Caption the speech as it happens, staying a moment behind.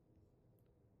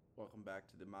Welcome back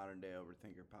to the Modern Day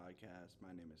Overthinker podcast. My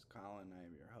name is Colin. I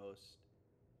am your host.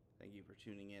 Thank you for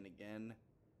tuning in again.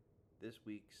 This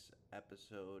week's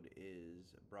episode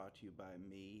is brought to you by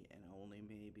me and only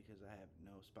me because I have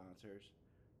no sponsors.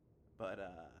 But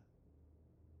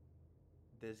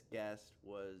this guest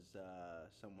was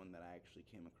someone that I actually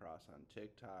came across on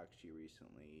TikTok. She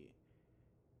recently,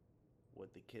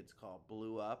 what the kids call,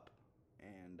 blew up.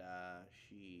 And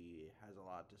she has a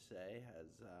lot to say,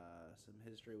 has some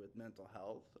history with mental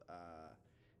health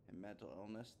and mental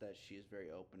illness that she's very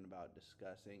open about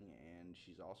discussing, and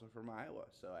she's also from Iowa,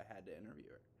 so I had to interview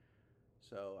her.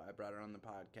 So I brought her on the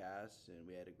podcast, and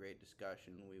we had a great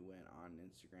discussion. We went on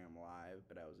Instagram Live,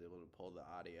 but I was able to pull the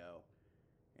audio,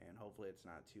 and hopefully it's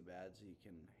not too bad so you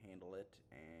can handle it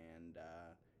and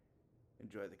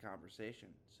enjoy the conversation.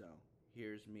 So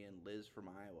here's me and Liz from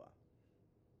Iowa.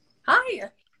 Hi.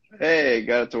 Hey,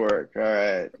 got it to work. All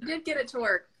right. We did get it to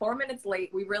work. 4 minutes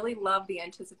late. We really love the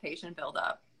anticipation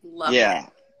build-up. Love Yeah.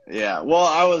 it. Yeah. Well,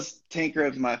 I was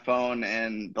tinkering with my phone,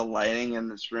 and the lighting in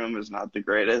this room is not the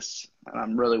greatest, and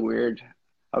I'm really weird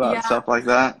about stuff like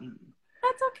that.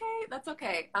 That's okay. That's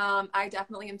okay. I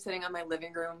definitely am sitting on my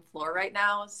living room floor right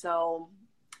now, so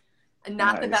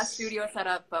not the best studio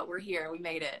setup, but we're here. We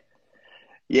made it.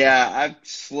 Yeah, I've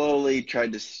slowly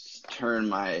tried to turn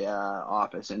my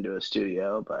office into a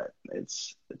studio, but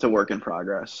it's a work in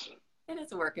progress. It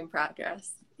is a work in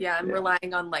progress. Yeah, I'm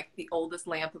relying on like the oldest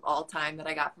lamp of all time that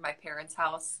I got from my parents'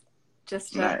 house,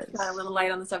 just to shine a little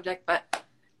light on the subject. But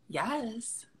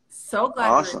yes, so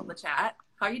glad you're in the chat.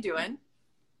 How you doing?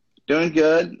 Doing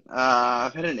good.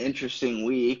 I've had an interesting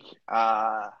week.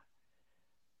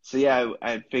 So yeah,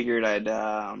 I figured I'd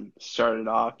start it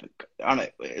off on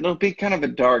it. It'll be kind of a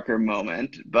darker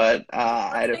moment, but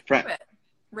I had a friend.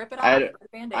 Rip it off.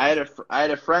 I had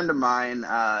a friend of mine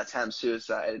attempt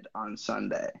suicide on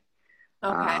Sunday.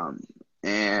 Okay.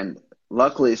 And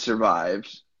luckily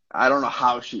survived. I don't know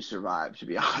how she survived, to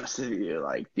be honest with you.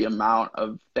 Like the amount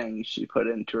of things she put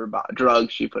into her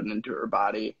drugs she put into her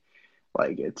body,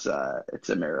 like it's a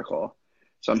miracle.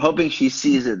 So I'm hoping she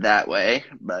sees it that way,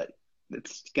 but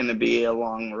it's going to be a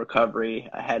long recovery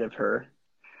ahead of her.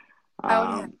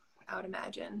 I would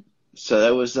imagine. So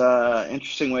that was an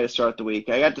interesting way to start the week.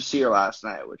 I got to see her last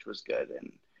night, which was good.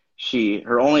 And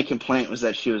her only complaint was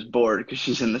that she was bored because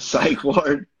she's in the psych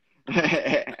ward.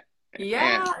 Yeah,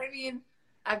 I mean,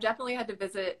 I've definitely had to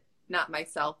visit, not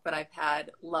myself, but I've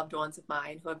had loved ones of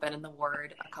mine who have been in the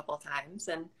ward a couple of times,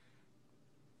 and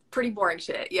pretty boring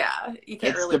shit. Yeah, you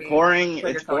can't really.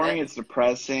 It's boring. It's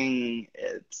depressing.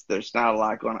 There's not a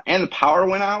lot going on, and the power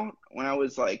went out when I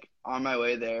was like on my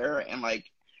way there, and like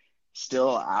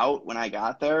still out when I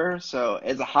got there. So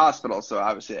it's a hospital, so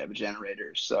obviously they have a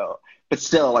generator. So, but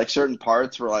still, like certain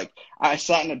parts were like I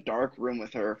sat in a dark room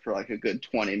with her for like a good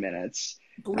 20 minutes.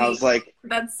 I was like,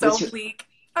 that's so bleak.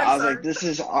 I was like, this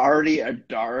is already a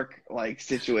dark like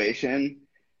situation,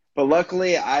 but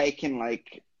luckily I can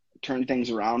like turn things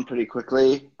around pretty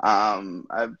quickly.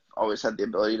 I've always had the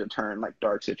ability to turn like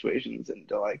dark situations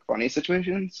into like funny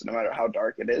situations, no matter how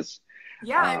dark it is.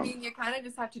 Yeah, I mean, you kind of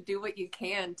just have to do what you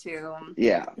can to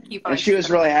keep on. And she was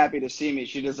really happy to see me.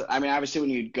 She does. I mean, obviously, when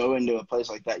you go into a place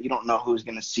like that, you don't know who's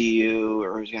going to see you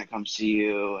or who's going to come see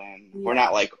you. And we're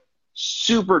not like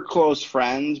super close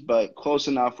friends, but close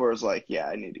enough where it's like, yeah,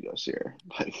 I need to go see her.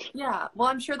 Like, yeah, well,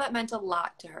 I'm sure that meant a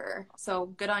lot to her. So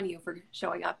good on you for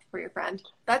showing up for your friend.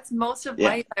 That's most of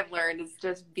life I've learned, is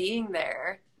just being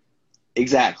there.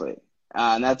 Exactly.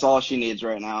 And that's all she needs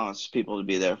right now is people to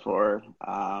be there for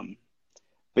her.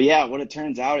 But yeah, what it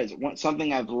turns out is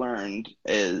something I've learned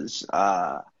is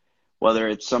whether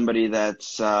it's somebody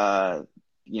that's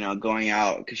going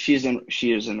out, because she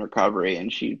is in recovery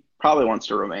and she probably wants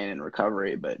to remain in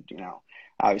recovery, but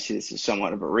obviously this is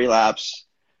somewhat of a relapse.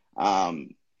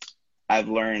 I've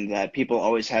learned that people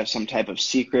always have some type of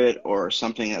secret or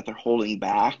something that they're holding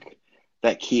back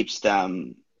that keeps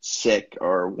them sick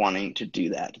or wanting to do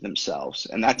that to themselves,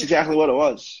 and that's exactly what it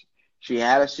was. She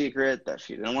had a secret that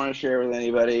she didn't want to share with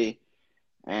anybody.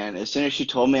 And as soon as she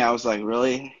told me, I was like,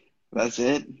 really? That's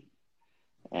it?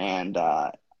 And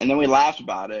then we laughed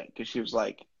about it because she was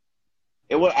like,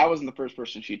 I wasn't the first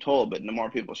person she told, but the more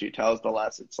people she tells, the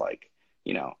less it's like,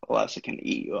 the less it can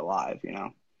eat you alive,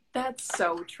 That's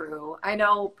so true. I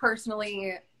know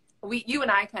personally, you and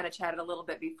I kind of chatted a little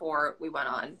bit before we went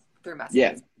on through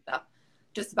messages and stuff,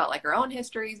 just about like our own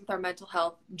histories with our mental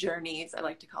health journeys, I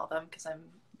like to call them, because I'm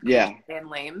and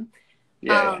lame.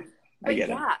 I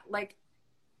get it. Like,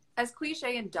 as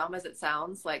cliche and dumb as it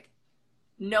sounds, like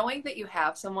knowing that you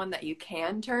have someone that you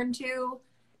can turn to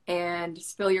and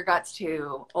spill your guts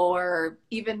to, or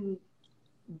even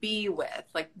be with,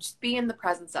 like just be in the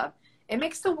presence of, it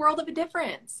makes the world of a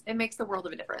difference. It makes the world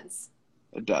of a difference.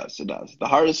 It does. It does.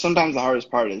 Sometimes the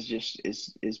hardest part is just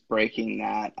is breaking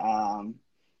that,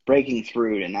 breaking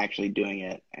through it and actually doing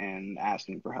it and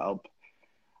asking for help.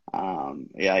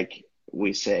 Yeah, like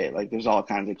we say, like there's all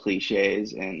kinds of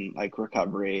cliches in like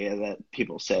recovery that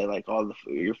people say, like, oh,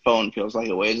 your phone feels like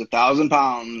it weighs 1,000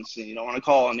 pounds and you don't want to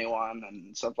call anyone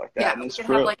and stuff like that. Yeah, and we it's could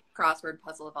true. have like a crossword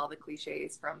puzzle of all the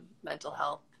cliches from mental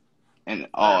health. And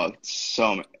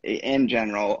so in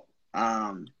general.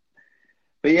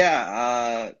 But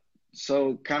yeah,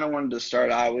 so kind of wanted to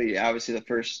start out. Obviously the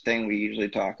first thing we usually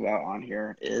talk about on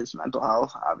here is mental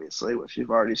health, obviously, which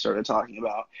we've already started talking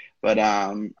about. But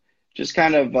just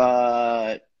kind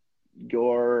of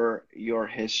your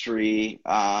history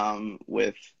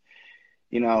with,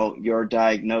 you know, your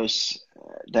diagnoses,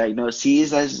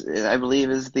 as I believe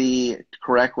is the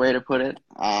correct way to put it.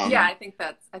 Yeah, I think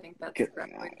that's the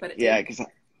correct way to put it. Yeah,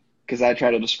 because I try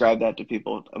to describe that to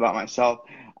people about myself.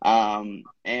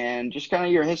 And just kind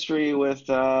of your history with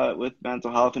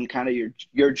mental health and kind of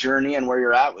your journey and where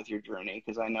you're at with your journey,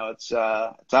 because I know it's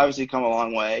obviously come a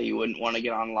long way. You wouldn't want to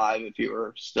get on live if you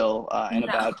were still in a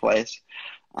bad place.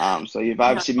 So you've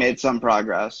obviously made some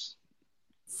progress.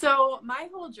 So my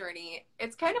whole journey,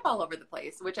 it's kind of all over the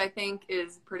place, which I think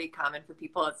is pretty common for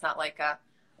people. It's not like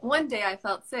one day I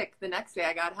felt sick, the next day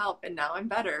I got help, and now I'm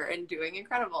better and doing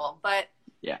incredible. But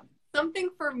yeah, something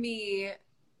for me,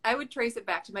 I would trace it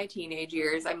back to my teenage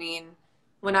years. I mean,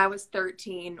 when I was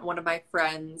 13, one of my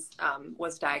friends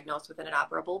was diagnosed with an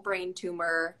inoperable brain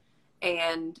tumor,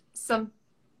 and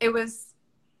it was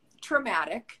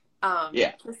traumatic,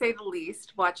 to say the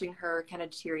least, watching her kind of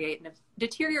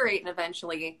deteriorate and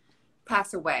eventually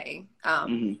pass away.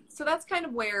 So that's kind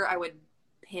of where I would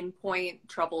pinpoint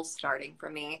trouble starting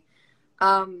for me.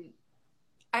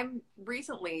 I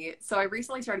recently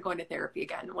started going to therapy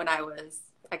again when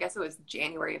I guess it was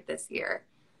January of this year.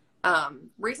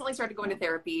 Recently started going to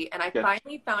therapy, and I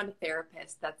finally found a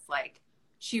therapist that's like,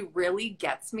 she really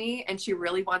gets me and she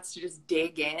really wants to just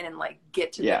dig in and like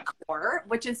get to the core,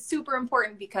 which is super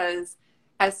important because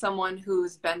as someone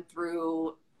who's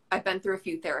I've been through a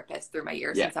few therapists through my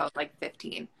years since I was like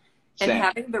 15. And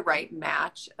having the right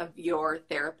match of your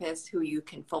therapist who you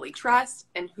can fully trust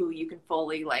and who you can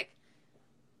fully like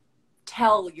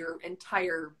tell your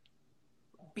entire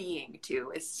being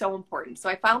to is so important. So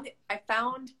I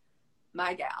found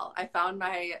my gal. I found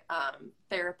my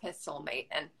therapist soulmate,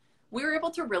 and we were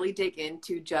able to really dig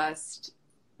into just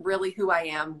really who I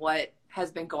am, what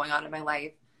has been going on in my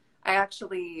life. I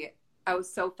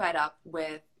was so fed up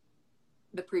with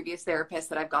the previous therapists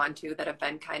that I've gone to that have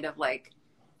been kind of like,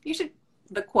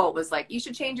 the quote was like, you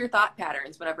should change your thought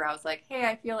patterns. Whenever I was like, hey,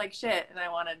 I feel like shit and I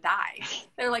want to die.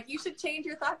 They're like, you should change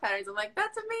your thought patterns. I'm like,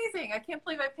 that's amazing. I can't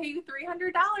believe I paid you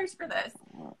 $300 for this.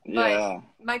 Yeah.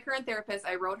 But my current therapist,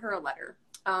 I wrote her a letter.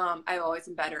 I've always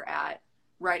been better at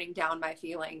writing down my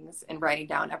feelings and writing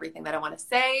down everything that I want to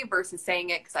say versus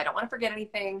saying it because I don't want to forget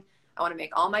anything. I want to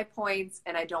make all my points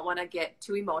and I don't want to get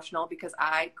too emotional because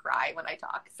I cry when I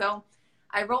talk. So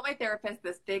I wrote my therapist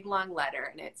this big long letter,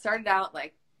 and it started out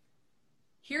like,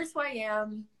 here's who I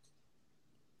am.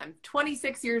 I'm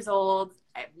 26 years old.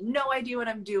 I have no idea what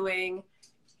I'm doing.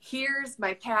 Here's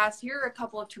my past. Here are a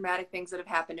couple of traumatic things that have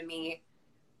happened to me.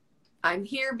 I'm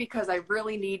here because I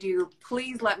really need you.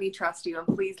 Please let me trust you, and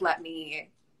please let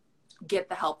me get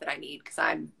the help that I need because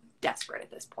I'm desperate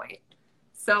at this point.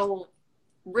 So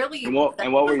really. And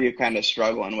what were you kind of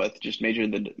struggling with? Just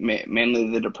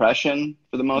mainly the depression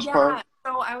for the most part?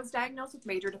 So I was diagnosed with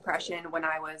major depression when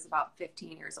I was about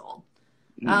 15 years old.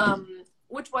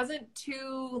 Which wasn't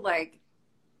too like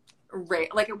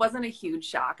it wasn't a huge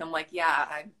shock. I'm like,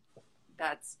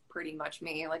 that's pretty much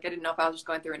me. Like, I didn't know if I was just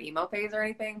going through an emo phase or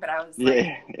anything, but I was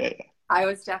like, I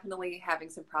was definitely having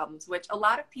some problems, which a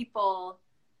lot of people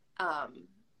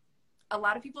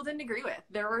didn't agree with.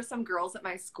 There were some girls at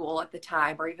my school at the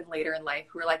time or even later in life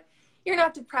who were like, you're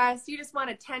not depressed, you just want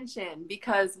attention,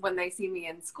 because when they see me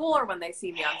in school or when they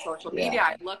see me on social media,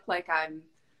 I look like I'm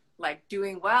like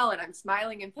doing well and I'm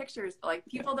smiling in pictures, but like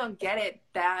people don't get it,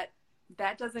 that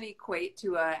doesn't equate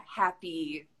to a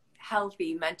happy,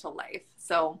 healthy mental life.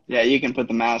 So you can put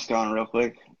the mask on real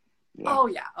quick. Oh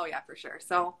yeah, for sure.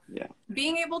 So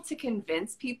being able to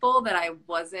convince people that I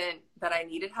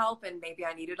needed help and maybe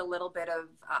I needed a little bit of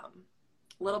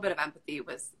empathy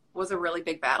was a really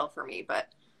big battle for me. But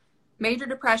major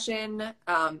depression,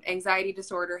 anxiety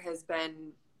disorder has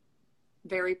been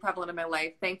very prevalent in my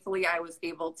life. Thankfully, I was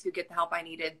able to get the help I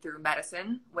needed through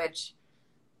medicine, which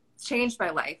changed my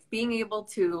life. Being able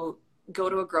to go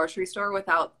to a grocery store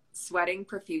without sweating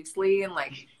profusely and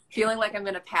like feeling like I'm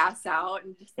going to pass out,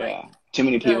 and just like too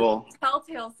many people.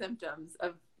 Telltale symptoms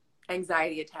of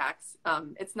anxiety attacks.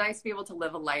 It's nice to be able to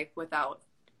live a life without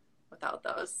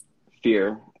those.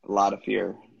 Fear, a lot of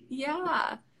fear.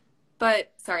 Yeah.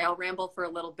 But sorry, I'll ramble for a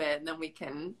little bit, and then we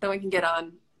can get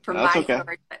on from That's my okay.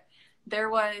 story. There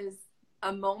was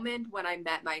a moment when I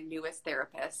met my newest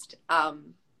therapist,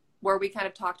 where we kind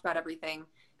of talked about everything,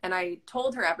 and I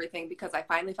told her everything because I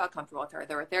finally felt comfortable with her.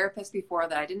 There were therapists before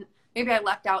that maybe I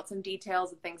left out some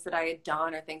details of things that I had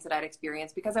done or things that I'd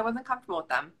experienced because I wasn't comfortable with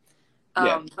them.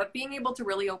 But being able to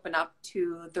really open up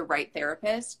to the right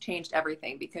therapist changed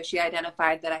everything, because she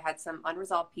identified that I had some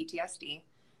unresolved PTSD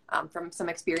from some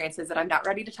experiences that I'm not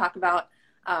ready to talk about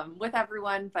with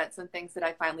everyone, but some things that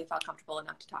I finally felt comfortable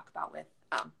enough to talk about with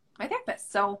my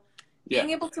therapist. So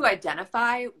being able to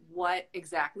identify what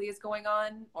exactly is going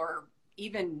on, or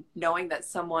even knowing that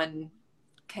someone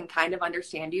can kind of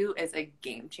understand you, is a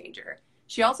game changer.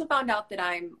 She also found out that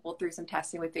through some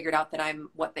testing, we figured out that I'm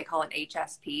what they call an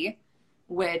HSP,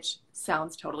 which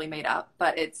sounds totally made up,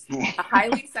 but it's a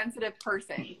highly sensitive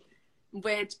person,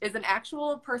 which is an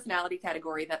actual personality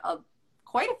category that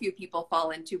quite a few people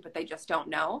fall into, but they just don't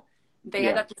know. They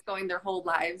end up just going their whole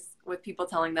lives with people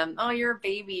telling them, "Oh, you're a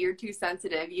baby. You're too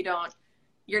sensitive. You're not."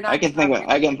 I can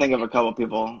think of a couple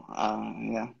people.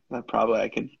 That probably I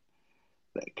could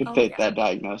fit that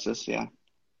diagnosis. Yeah.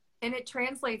 And it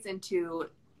translates into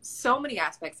so many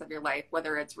aspects of your life,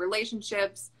 whether it's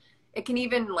relationships. It can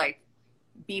even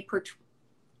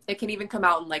it can even come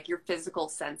out in like your physical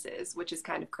senses, which is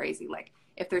kind of crazy. Like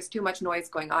if there's too much noise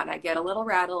going on, I get a little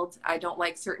rattled. I don't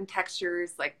like certain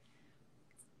textures. Like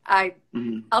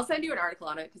I'll send you an article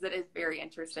on it because it is very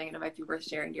interesting and it might be worth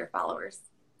sharing to your followers.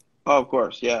 Oh, of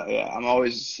course. Yeah. I'm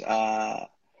always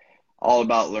all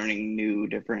about learning new,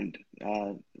 different,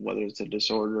 whether it's a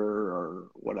disorder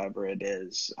or whatever it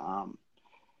is.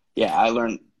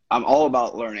 I'm all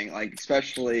about learning, like,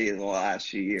 especially the last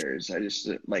few years.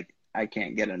 I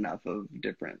can't get enough of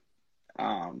different,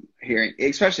 hearing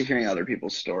other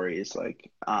people's stories,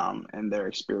 and their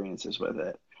experiences with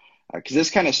it. Because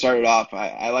this kind of started off,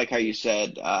 I like how you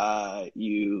said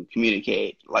you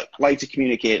communicate, like to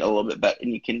communicate a little bit better,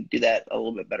 and you can do that a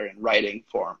little bit better in writing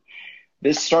form.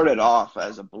 This started off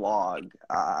as a blog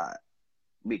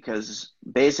because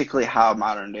basically how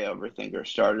Modern Day Overthinker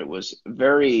started was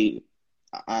very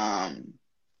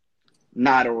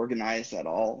not organized at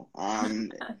all.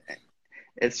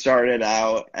 It started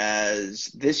out as,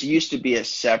 this used to be a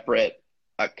separate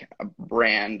a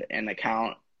brand and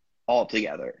account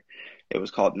altogether. It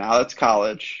was called Now That's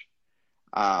College.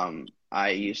 I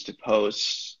used to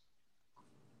post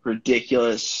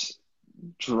ridiculous,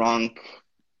 drunk,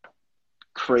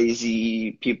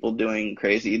 crazy people doing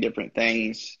crazy different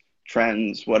things,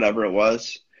 trends, whatever it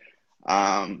was.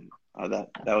 That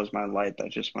was my light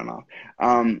that just went off.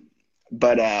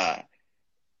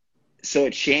 So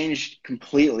it changed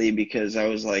completely because I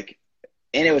was like,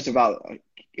 and it was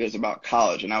about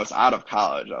college, and I was out of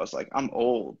college. I was like, I'm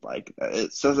old. Like,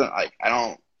 it doesn't, like,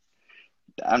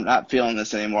 I'm not feeling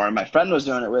this anymore. And my friend was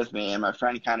doing it with me, and my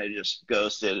friend kind of just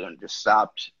ghosted and just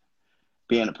stopped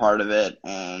being a part of it.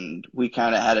 And we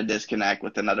kind of had a disconnect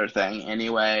with another thing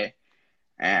anyway.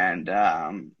 And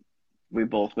we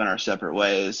both went our separate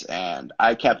ways. And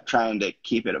I kept trying to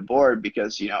keep it aboard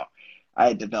because, I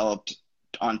had developed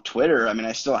on Twitter. I mean,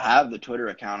 I still have the Twitter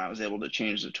account. I was able to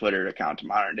change the Twitter account to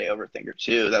Modern Day Overthinker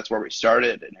 2. That's where we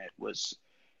started, and it was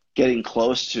getting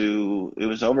close to, it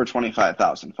was over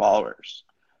 25,000 followers.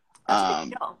 That's a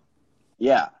big deal.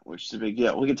 Yeah, which is a big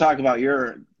deal. We can talk about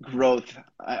your growth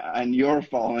and your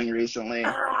following recently,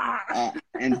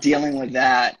 and dealing with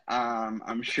that.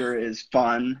 I'm sure is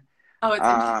fun. Oh, it's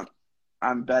interesting.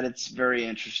 I bet it's very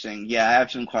interesting. Yeah, I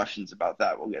have some questions about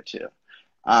that we'll get to.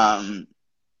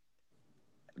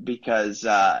 Because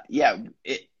the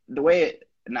way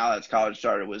Now That's College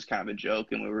started was kind of a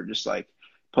joke, and we were just like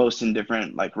posting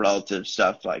different like relative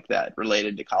stuff like that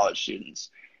related to college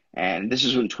students. And this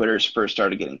is when Twitter first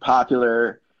started getting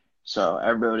popular, so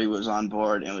everybody was on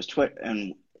board. And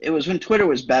it was when Twitter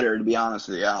was better, to be honest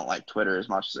with you. I don't like Twitter as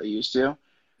much as I used to.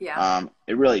 Yeah.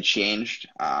 It really changed.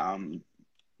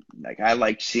 Like, I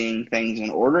like seeing things in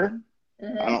order.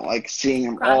 Mm-hmm. I don't like seeing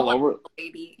them all over.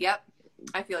 Baby. Yep.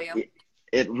 I feel you.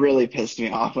 It really pissed me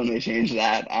off when they changed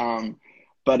that.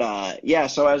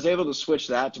 So I was able to switch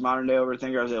that to Modern Day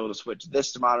Overthinker. I was able to switch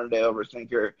this to Modern Day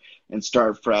Overthinker and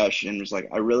start fresh, and was like,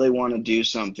 I really want to do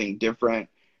something different.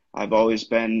 I've always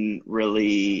been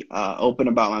really open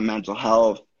about my mental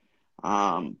health,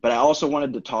 but I also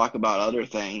wanted to talk about other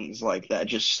things like that,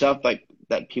 just stuff like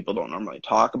that people don't normally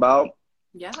talk about.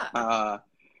 Yeah.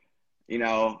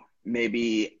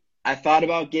 Maybe I thought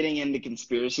about getting into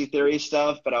conspiracy theory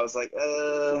stuff, but I was like,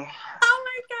 Oh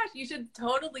my gosh, you should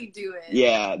totally do it.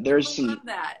 yeah, there's People some. love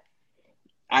that.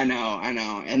 I know,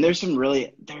 and there's some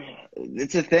really.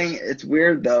 It's a thing. It's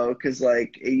weird though, because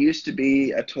like it used to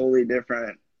be a totally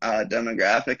different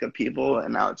demographic of people,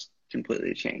 and now it's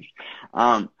completely changed.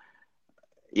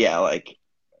 Yeah, like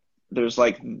there's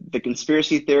like the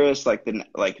conspiracy theorists, like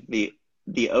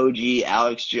the OG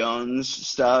Alex Jones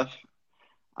stuff.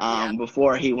 Yeah.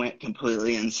 Before he went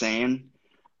completely insane.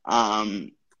 Is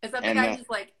that the And guy who's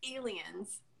like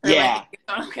aliens? Or yeah,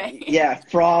 like, okay. yeah,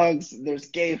 frogs. There's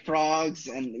gay frogs,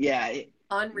 and yeah,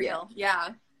 Unreal.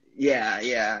 Yeah.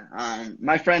 yeah.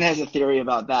 My friend has a theory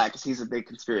about that because he's a big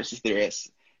conspiracy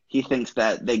theorist. He thinks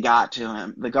that they got to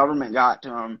him, the government got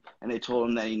to him, and they told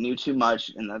him that he knew too much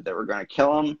and that they were going to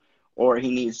kill him, or he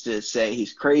needs to say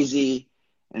he's crazy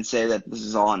and say that this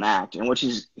is all an act, and which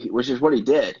is what he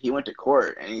did. He went to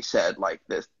court and he said like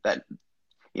this, that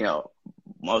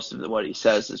most of what he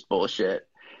says is bullshit,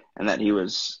 and that he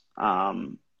was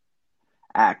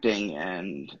acting,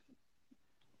 and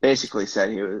basically said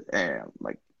he was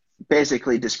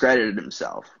basically discredited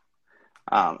himself.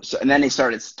 And then he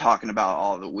started talking about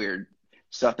all the weird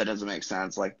stuff that doesn't make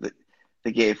sense, like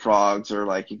the gay frogs, or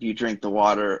like if you drink the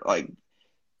water, like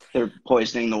they're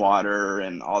poisoning the water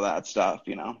and all that stuff,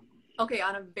 Okay,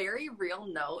 on a very real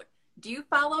note, do you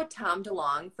follow Tom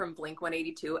DeLonge from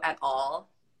Blink-182 at all?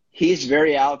 He's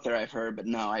very out there, I've heard, but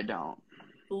no, I don't.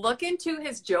 Look into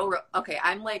his okay,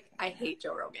 I hate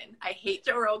Joe Rogan. I hate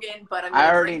Joe Rogan, but I'm I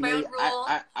gonna already break my knew. own rule.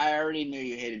 I already knew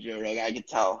you hated Joe Rogan. I could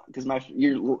tell because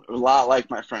you're a lot like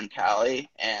my friend Callie,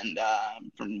 and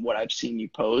from what I've seen you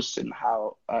post and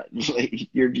how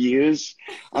your views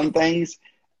on things,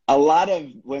 a lot of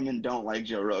women don't like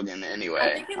Joe Rogan anyway.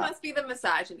 I think it must be the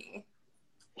misogyny.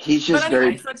 He's just but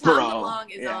anyway, very so Tom pro.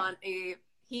 DeLonge is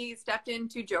he stepped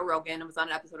into Joe Rogan and was on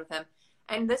an episode with him.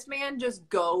 And this man just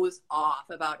goes off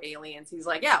about aliens. He's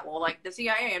like, yeah, well, like the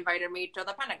CIA invited me to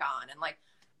the Pentagon. And like,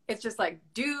 it's just like,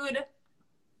 dude,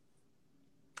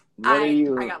 I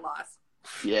got lost.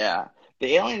 Yeah.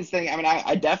 The aliens thing, I mean,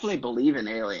 I definitely believe in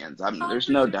aliens. There's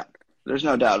no doubt. There's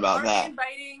no doubt about that.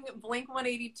 Inviting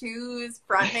Blink-182's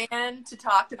frontman to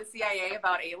talk to the CIA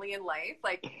about alien life.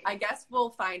 Like, I guess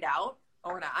we'll find out.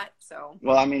 Or not, so.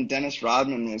 Well, I mean, Dennis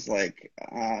Rodman was like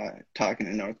talking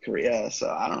to North Korea,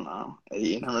 so I don't know.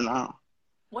 You never know.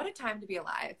 What a time to be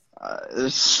alive.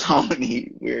 There's so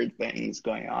many weird things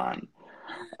going on.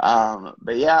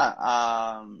 But yeah,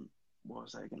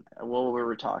 what were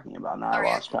we talking about? Now Sorry,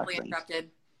 I lost track of things. Interrupted.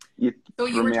 You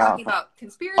were talking about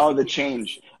conspiracy. Oh, the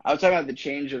change. I was talking about the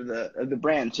change of the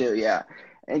brand too. Yeah.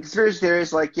 And conspiracy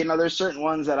theories, like, there's certain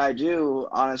ones that I do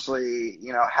honestly,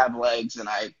 have legs, and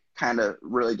I kind of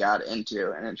really got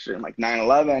into and interested, like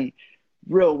 9/11,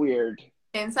 real weird.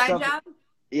 Inside job?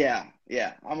 Yeah.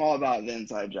 I'm all about the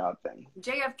inside job thing.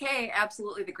 JFK,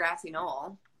 absolutely the grassy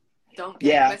knoll. Don't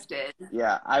get twisted.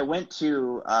 Yeah, I went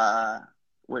to,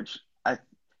 which I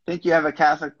think you have a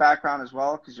Catholic background as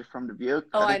well because you're from Dubuque.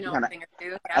 Oh, I know a thing or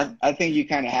two. Yeah. I think you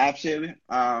kind of have to.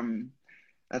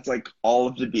 That's like all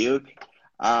of Dubuque.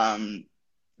 It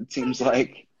seems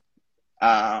like.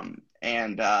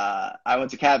 And I went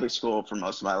to Catholic school for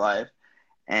most of my life.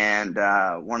 And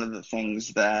one of the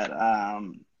things that,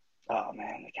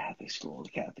 the Catholic school, the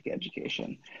Catholic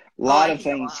education, a lot of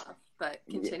things. But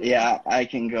continue. Yeah, I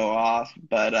can go off.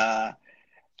 But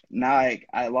now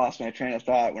I lost my train of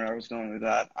thought when I was going with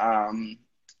that.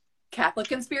 Catholic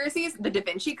conspiracies, the Da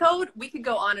Vinci Code, we could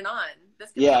go on and on.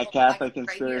 Catholic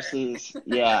conspiracies. Right.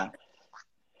 Yeah.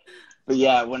 But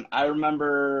yeah, when I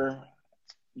remember...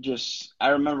 I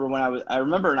remember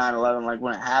 9/11, like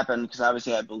when it happened, because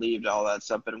obviously I believed all that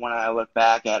stuff. But when I look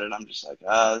back at it, I'm just like,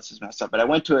 oh, this is messed up. But I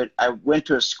went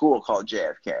to a school called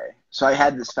JFK, so I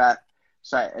had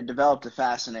I developed a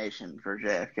fascination for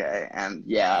JFK, and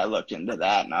I looked into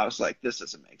that, and I was like, this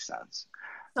doesn't make sense.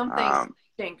 Something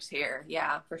stinks here,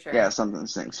 yeah, for sure. Yeah, something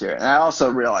stinks here, and I also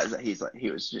realized that he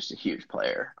was just a huge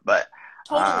player, but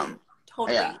totally,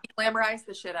 he glamorized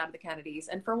the shit out of the Kennedys,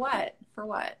 and for what?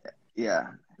 Yeah.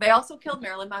 They also killed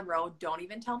Marilyn Monroe. Don't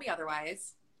even tell me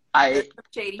otherwise. There's some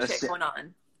shady shit going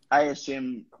on. I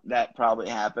assume that probably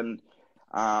happened.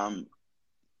 A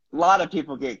lot of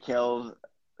people get killed,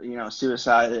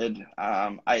 suicided.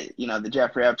 The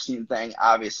Jeffrey Epstein thing,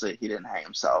 obviously he didn't hang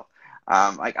himself.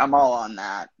 I'm all on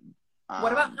that.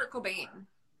 What about Kurt Cobain?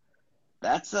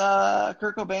 That's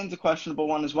Kurt Cobain's a questionable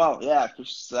one as well. Yeah,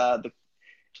 because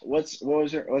what's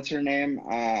her name?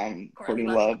 Courtney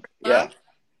Love. Yeah.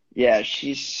 Yeah,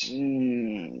 she's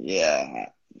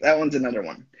that one's another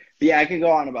one. But yeah, I could go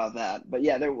on about that. But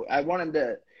yeah, I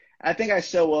think I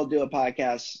still will do a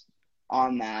podcast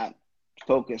on that,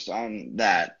 focused on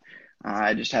that.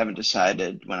 I just haven't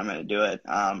decided when I'm going to do it.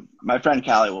 My friend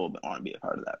Callie will want to be a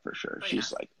part of that for sure. Oh,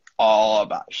 she's like all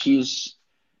about. She's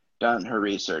done her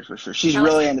research for sure. She's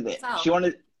really into it.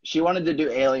 She wanted to do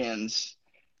aliens,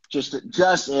 just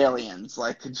aliens,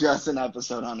 like just an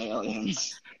episode on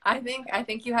aliens. I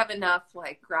think you have enough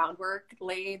like groundwork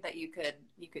laid that you could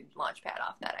launch pad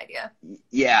off that idea.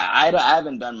 Yeah, I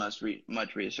haven't done much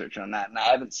research on that, and I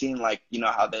haven't seen like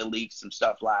how they leaked some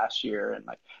stuff last year, and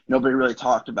like nobody really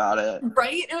talked about it.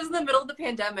 Right? It was in the middle of the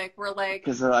pandemic. We're like,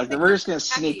 because they're like, we're just gonna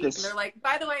sneak this. And they're like,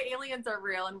 by the way, aliens are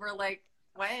real, and we're like,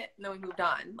 what? And then we moved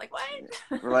on. Like,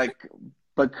 what? We're like,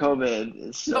 but COVID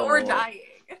is so. But we're dying.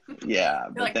 Yeah,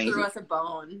 they like threw us a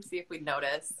bone, see if we'd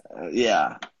notice.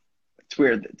 Yeah, it's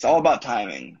weird. It's all about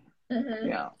timing. Mm-hmm.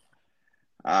 Yeah.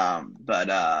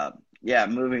 Yeah,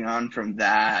 moving on from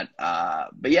that.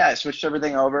 But yeah, I switched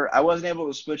everything over. I wasn't able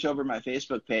to switch over my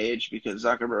Facebook page because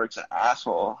Zuckerberg's an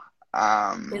asshole.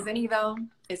 Isn't he though?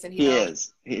 He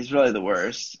is. He's really the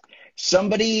worst.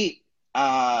 Somebody,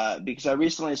 because I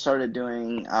recently started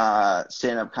doing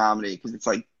stand-up comedy because it's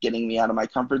like getting me out of my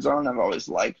comfort zone. I've always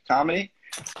liked comedy.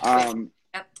 Yep.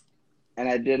 And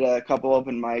I did a couple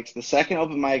open mics. The second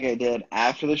open mic I did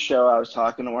after the show, I was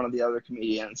talking to one of the other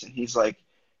comedians, and he's like,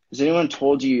 has anyone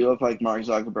told you look like Mark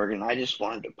Zuckerberg? And I just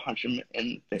wanted to punch him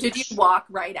in the face. Did you walk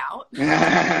right out?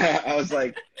 I was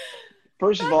like,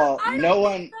 first of all, no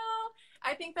one.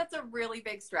 I think that's a really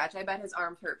big stretch. I bet his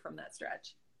arms hurt from that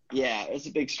stretch. Yeah, it's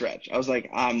a big stretch. I was like,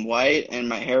 I'm white and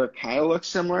my hair kind of looks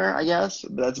similar, I guess,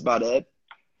 but that's about it.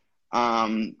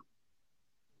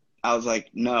 I was like,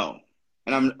 no.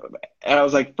 And I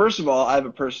was like, first of all, I have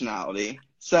a personality.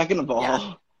 Second of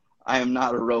all, I am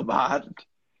not a robot.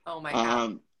 Oh my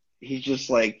God. He's just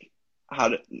like,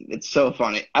 it's so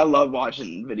funny. I love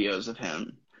watching videos of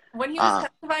him. When he was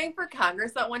testifying for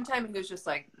Congress that one time, he was just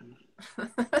like,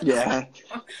 yeah.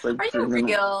 Like, are you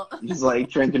real? He's like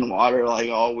drinking water, like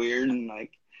all weird and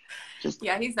like just.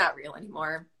 Yeah, he's not real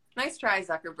anymore. Nice try,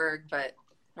 Zuckerberg, but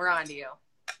we're on to you.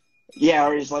 Yeah,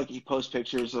 or he's like, he posts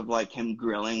pictures of like him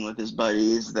grilling with his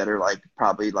buddies that are like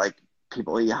probably like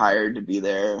people he hired to be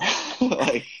there.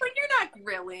 Like, but you're not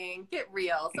grilling. Get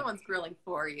real. Someone's grilling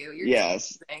for you. You're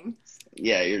just posing.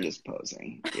 Yeah, you're just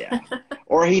posing. Yeah.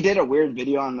 Or he did a weird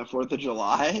video on the 4th of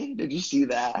July. Did you see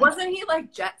that? Wasn't he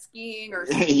like jet skiing or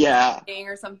skiing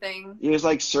or something? He was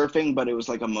like surfing, but it was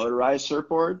like a motorized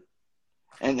surfboard.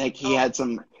 And like he had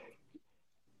some.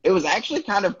 It was actually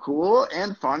kind of cool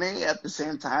and funny at the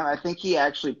same time. I think he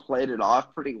actually played it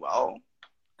off pretty well.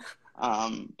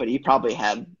 But he probably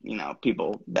had,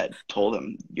 people that told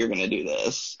him, you're going to do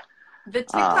this. The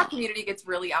TikTok community gets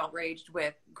really outraged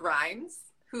with Grimes,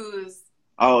 who's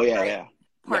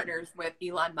partners with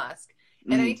Elon Musk.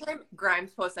 And anytime Grimes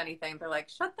posts anything, they're like,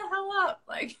 shut the hell up.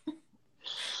 Like,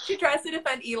 she tries to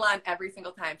defend Elon every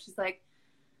single time. She's like,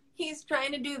 he's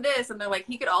trying to do this. And they're like,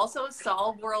 he could also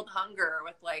solve world hunger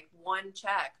with like one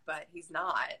check, but he's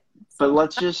not. So but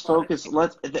let's just focus.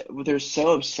 They're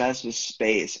so obsessed with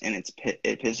space, and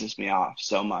it pisses me off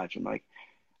so much. I'm like,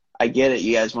 I get it.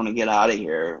 You guys want to get out of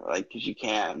here, like, because you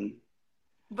can.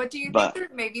 But do you think there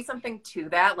may be something to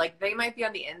that? Like, they might be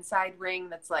on the inside ring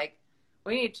that's like,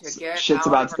 we need to get shit's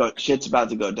about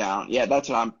to go down. Yeah, that's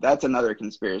another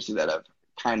conspiracy that I've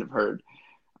kind of heard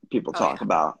people talk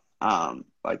about.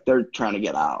 Like, they're trying to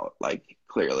get out, like,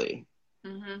 clearly.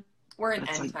 Mm-hmm. We're in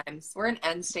end times. We're in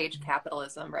end stage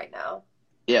capitalism right now.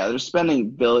 Yeah, they're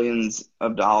spending billions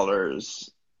of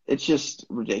dollars. It's just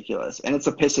ridiculous. And it's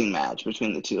a pissing match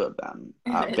between the two of them.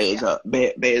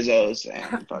 Bezos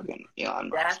and fucking Elon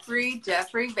Musk.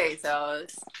 Jeffrey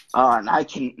Bezos. Oh, and I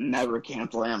can never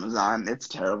cancel Amazon. It's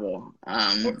terrible.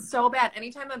 It's so bad.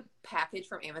 Anytime a package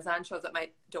from Amazon shows up my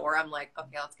door, I'm like,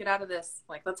 okay, let's get out of this.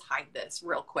 Like, let's hide this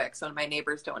real quick so my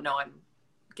neighbors don't know I'm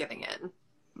giving in.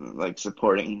 Like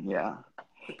supporting, yeah.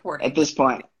 Supporting. At this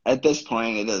point, it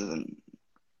doesn't.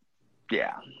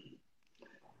 Yeah.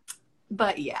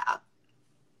 But yeah.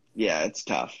 Yeah, it's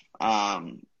tough.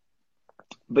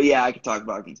 But yeah, I could talk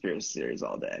about conspiracy theories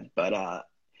all day. But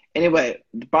anyway,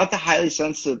 about the highly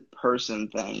sensitive person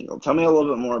thing, tell me a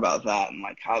little bit more about that and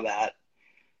like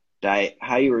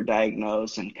how you were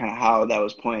diagnosed and kind of how that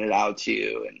was pointed out to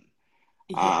you.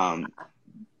 And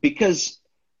because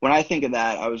when I think of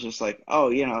that, I was just like, oh,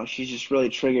 she's just really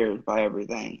triggered by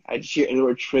everything. I just hear the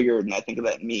word triggered and I think of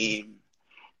that meme.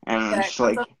 And I'm just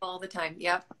like, all the time.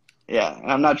 Yep. Yeah,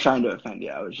 and I'm not trying to offend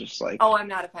you. I was just like, oh, I'm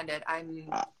not offended.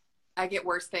 I get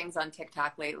worse things on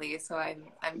TikTok lately, so I'm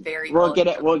very. We'll get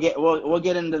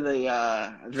into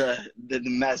the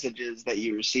messages that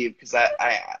you receive, because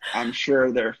I'm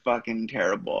sure they're fucking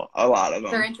terrible. A lot of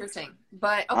them. They're interesting,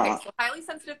 but okay. So highly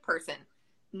sensitive person.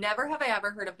 Never have I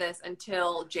ever heard of this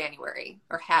until January,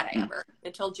 or had I ever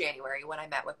until January when I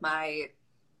met with my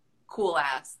cool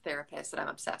ass therapist that I'm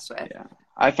obsessed with. Yeah,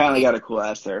 I finally got a cool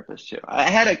ass therapist too. I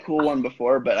had a cool one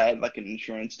before, but I had like an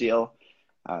insurance deal.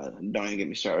 Don't even get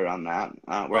me started on that.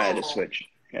 Where I had to switch.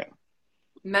 Yeah.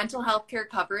 Mental health care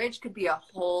coverage could be a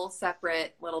whole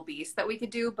separate little beast that we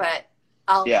could do, but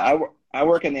I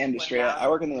work in the industry. I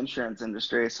work in the insurance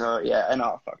industry, so yeah, I know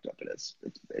how fucked up it is.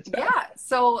 It's bad. Yeah.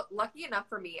 So lucky enough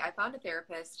for me, I found a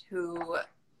therapist who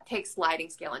takes sliding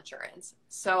scale insurance.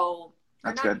 So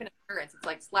or not even insurance, it's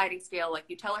like sliding scale. Like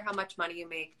you tell her how much money you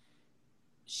make,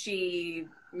 she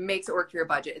makes it work for your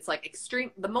budget. It's like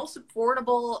the most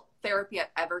affordable therapy I've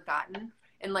ever gotten,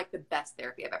 and like the best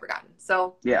therapy I've ever gotten.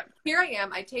 So yeah, here I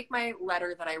am. I take my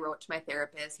letter that I wrote to my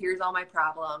therapist. Here's all my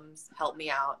problems. Help me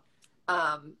out.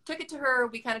 Took it to her.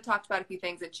 We kind of talked about a few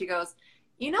things, and she goes,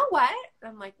 "You know what?"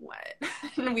 I'm like, "What?"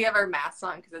 And we have our masks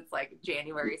on because it's like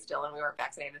January still, and we weren't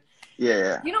vaccinated.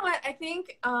 Yeah. You know what? I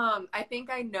think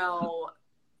I know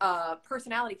a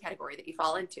personality category that you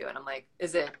fall into, and I'm like,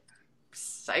 "Is it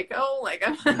psycho?" Like,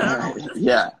 I don't know.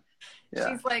 Yeah.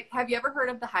 She's like, "Have you ever heard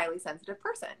of the highly sensitive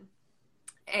person?"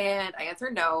 And I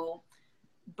answer no.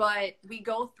 But we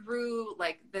go through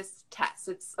like this test.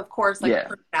 It's of course like a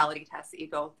personality test that you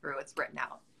go through. It's written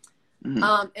out.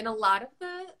 Mm-hmm. And a lot of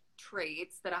the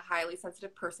traits that a highly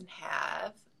sensitive person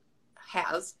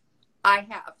has, I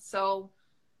have. So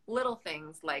little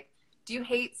things like, do you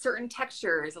hate certain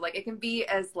textures? Like it can be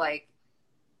as like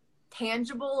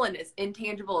tangible and as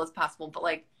intangible as possible. But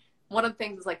like one of the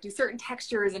things is like, do certain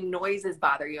textures and noises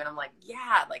bother you? And I'm like,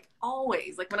 yeah, like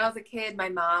always. Like when I was a kid, my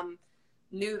mom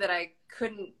knew that I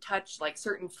couldn't touch like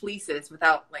certain fleeces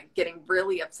without like getting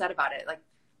really upset about it. Like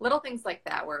little things like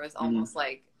that, where it was almost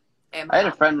like, I had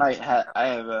a friend I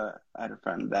had a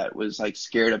friend that was like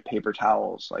scared of paper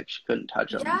towels. Like she couldn't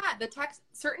touch them. Yeah,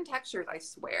 certain textures, I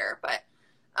swear. But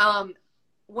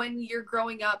when you're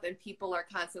growing up and people are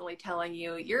constantly telling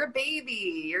you, you're a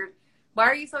baby, why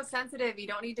are you so sensitive? You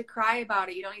don't need to cry about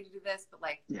it. You don't need to do this. But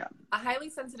like a highly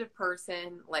sensitive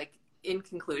person, like in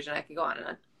conclusion, I could go on and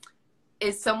on,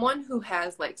 is someone who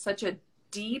has like such a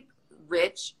deep,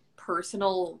 rich,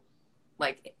 personal,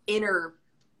 like inner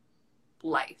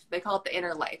life. They call it the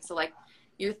inner life. So like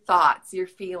your thoughts, your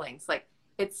feelings, like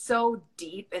it's so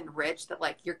deep and rich that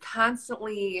like you're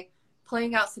constantly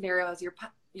playing out scenarios.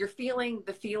 You're feeling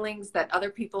the feelings that other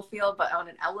people feel, but on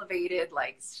an elevated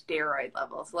like steroid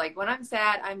level. So like when I'm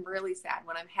sad, I'm really sad.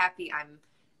 When I'm happy, I'm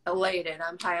elated.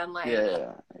 I'm high on life.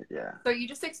 Yeah. So you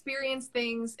just experience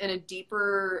things in a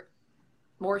deeper,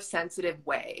 more sensitive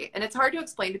way, and it's hard to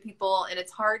explain to people, and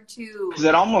it's hard to, because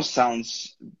it almost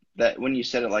sounds that when you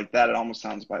said it like that, it almost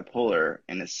sounds bipolar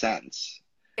in a sense.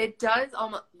 It does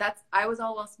almost. I was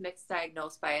almost mixed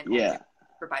diagnosed by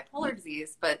for bipolar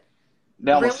disease, but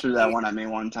they almost threw that one at me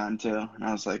one time too, and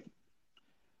I was like,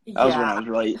 that was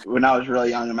when I was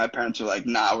really young, and my parents were like,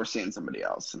 "Nah, we're seeing somebody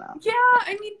else now." Yeah,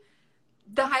 I mean,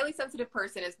 the highly sensitive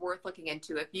person is worth looking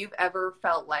into. If you've ever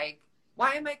felt like,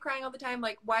 why am I crying all the time?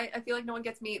 Like, why I feel like no one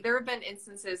gets me. There have been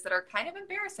instances that are kind of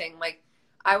embarrassing. Like,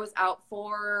 I was out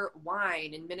for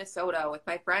wine in Minnesota with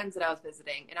my friends that I was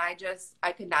visiting, and I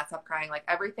could not stop crying. Like,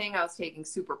 everything I was taking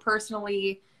super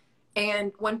personally.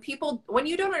 And when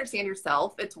you don't understand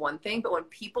yourself, it's one thing, but when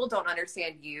people don't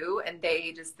understand you and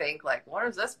they just think like, what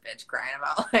is this bitch crying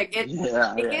about? Like it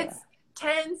gets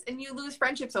tense, and you lose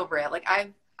friendships over it. Like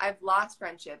I've lost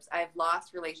friendships. I've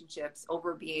lost relationships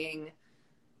over being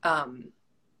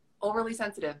overly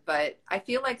sensitive. But I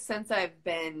feel like since I've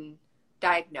been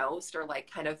diagnosed or like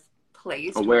kind of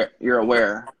placed you're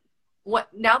aware.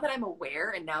 Now that I'm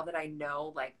aware, and now that I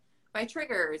know like my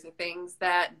triggers are things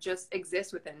that just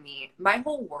exist within me, my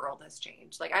whole world has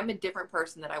changed. Like I'm a different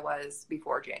person than I was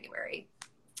before January.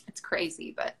 It's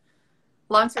crazy, but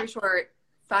long story short,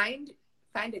 find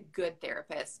a good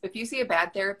therapist. If you see a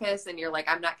bad therapist and you're like,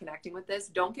 I'm not connecting with this,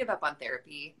 don't give up on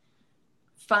therapy.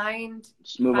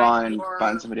 Just move on,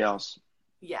 find somebody else.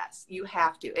 Yes, you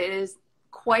have to. It is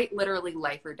quite literally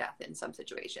life or death in some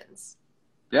situations.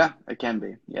 Yeah, it can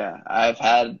be. Yeah, I've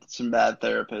had some bad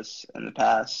therapists in the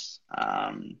past.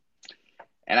 And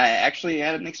I actually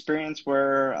had an experience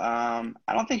where I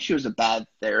don't think she was a bad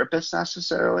therapist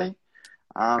necessarily.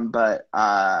 But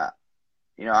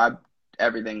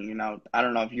everything, I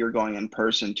don't know if you're going in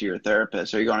person to your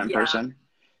therapist. Are you going in person?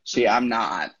 See, I'm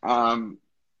not.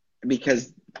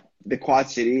 Because the Quad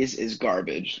Cities is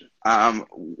garbage.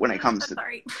 When it comes to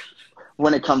Sorry.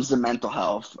 mental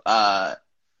health,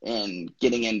 and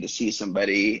getting in to see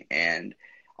somebody, and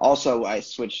also I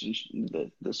switched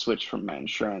the switch from my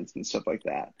insurance and stuff like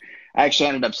that. I actually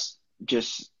ended up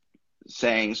just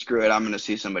saying, screw it, I'm going to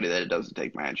see somebody that doesn't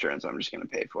take my insurance. I'm just going to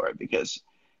pay for it because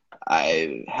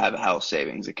I have a health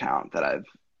savings account that I've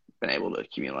been able to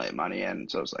accumulate money in.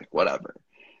 So I was like, whatever.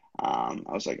 I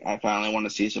was like, I finally want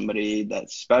to see somebody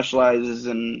that specializes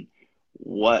in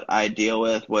what I deal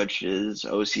with, which is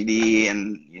OCD,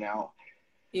 and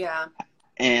Yeah.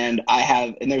 and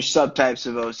there's subtypes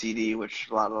of OCD, which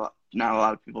not a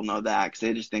lot of people know that because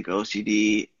they just think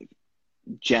OCD.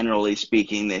 Generally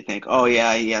speaking, they think, oh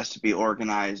yeah, he has to be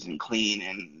organized and clean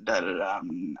and da da da.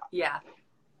 Yeah.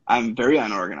 I'm very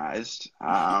unorganized.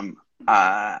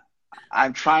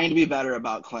 I'm trying to be better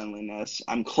about cleanliness.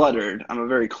 I'm cluttered. I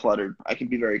can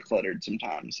be very cluttered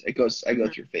sometimes. I go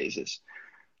through phases.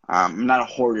 I'm not a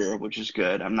hoarder, which is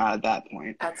good. I'm not at that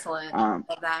point. Excellent. Love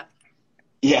that.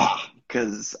 Yeah,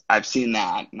 because I've seen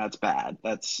that, and that's bad.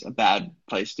 That's a bad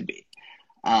place to be.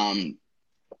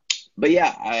 But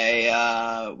yeah,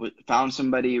 I found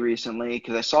somebody recently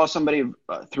because I saw somebody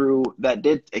through that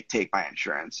did take my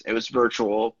insurance. It was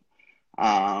virtual.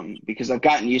 Because I've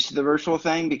gotten used to the virtual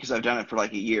thing because I've done it for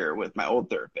like a year with my old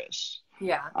therapist.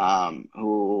 Yeah.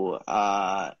 Who,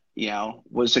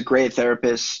 was a great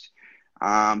therapist.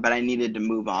 But I needed to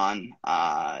move on,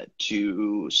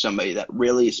 to somebody that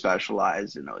really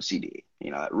specialized in OCD,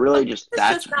 that really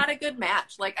that's not a good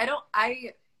match. Like,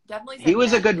 I definitely he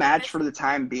was a good match for the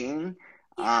time being,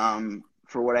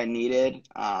 for what I needed.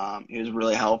 He was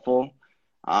really helpful.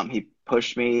 He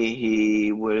pushed me.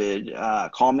 He would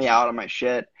call me out on my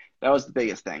shit. That was the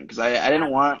biggest thing because I didn't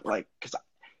want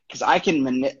because I can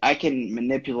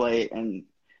manipulate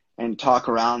and talk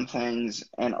around things,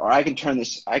 or I can turn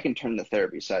the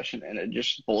therapy session into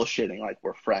just bullshitting like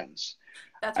we're friends.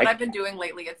 That's what I've been doing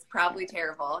lately. It's probably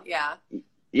terrible. Yeah.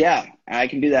 Yeah, and I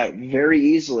can do that very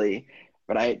easily,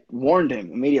 but I warned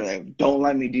him immediately, don't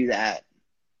let me do that.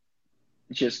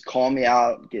 Just call me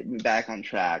out, get me back on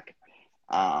track.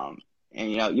 And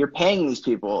you're paying these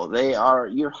people.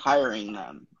 You're hiring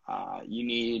them. You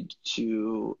need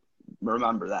to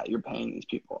remember that you're paying these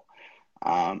people,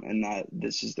 and that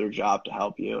this is their job to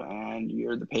help you, and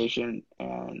you're the patient,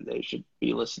 and they should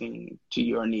be listening to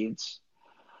your needs.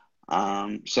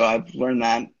 So I've learned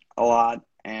that a lot,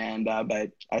 and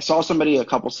but I saw somebody a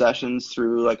couple sessions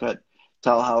through like a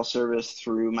telehealth service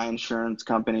through my insurance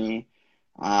company,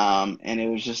 and it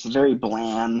was just very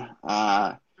bland.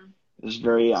 It was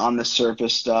very on the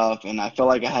surface stuff, and I felt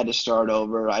like I had to start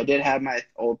over. I did have my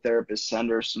old therapist send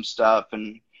her some stuff,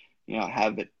 and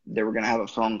they were gonna have a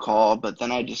phone call, but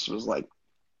then I just was like,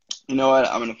 you know what,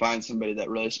 I'm gonna find somebody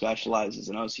that really specializes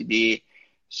in OCD.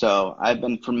 So I've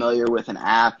been familiar with an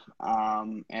app,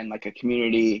 and like a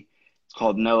community. It's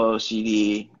called No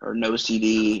OCD, or No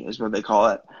CD is what they call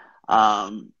it.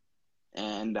 And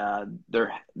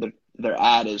their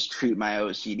ad is Treat My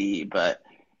OCD, but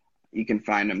you can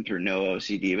find them through No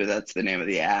OCD, but that's the name of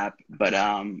the app. But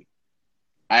I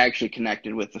actually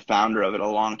connected with the founder of it a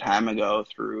long time ago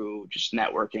through just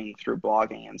networking, through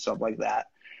blogging and stuff like that.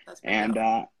 And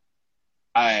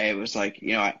I was like,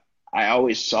 I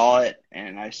always saw it,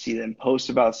 and I see them post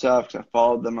about stuff because I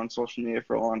followed them on social media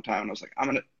for a long time. And I was like,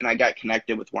 and I got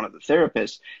connected with one of the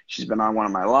therapists. She's been on one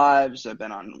of my lives. I've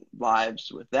been on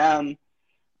lives with them.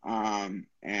 And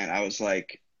I was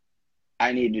like,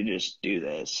 I need to just do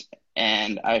this.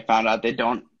 And I found out they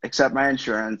don't accept my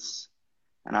insurance.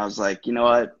 And I was like, you know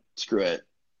what? Screw it.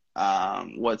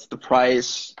 What's the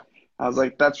price? I was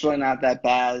like, that's really not that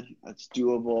bad. That's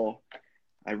doable.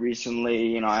 I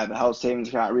recently, I have a health savings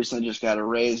account. I recently just got a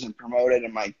raise and promoted.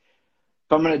 I'm like,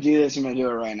 if I'm going to do this, I'm going to do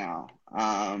it right now.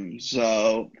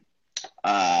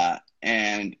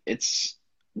 And it's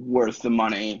worth the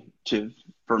money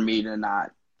for me to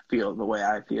not feel the way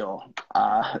I feel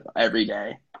every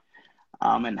day,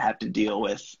 and have to deal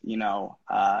with,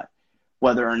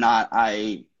 whether or not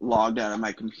I logged out of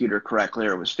my computer correctly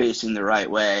or was facing the right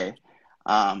way.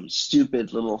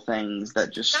 Stupid little things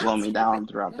that just slow me down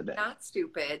throughout the day. Not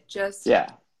stupid, just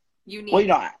you need.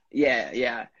 Well,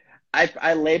 yeah.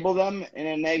 I label them in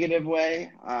a negative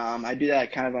way. I do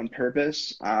that kind of on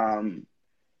purpose,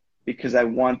 because I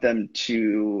want them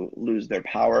to lose their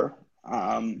power.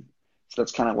 So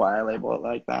that's kind of why I label it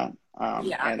like that.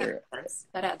 That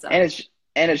adds up.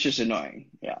 And it's just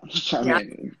annoying. Yeah. So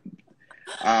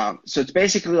it's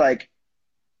basically like,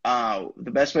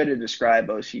 the best way to describe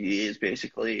OCD is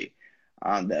basically,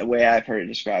 the way I've heard it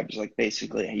described is like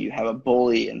basically you have a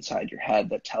bully inside your head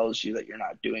that tells you that you're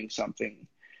not doing something,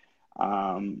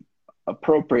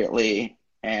 appropriately,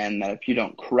 and that if you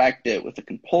don't correct it with a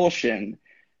compulsion,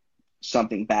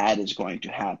 something bad is going to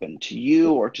happen to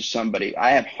you or to somebody.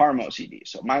 I have harm OCD,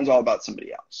 so mine's all about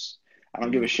somebody else. I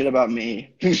don't give a shit about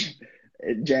me.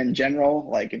 In general,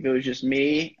 like if it was just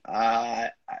me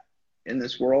in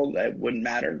this world, it wouldn't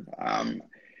matter.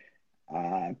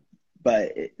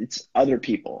 But it's other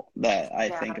people that I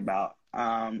think about.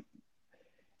 I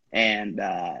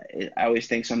always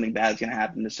think something bad is going to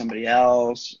happen to somebody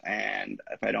else. And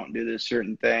if I don't do this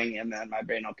certain thing, and then my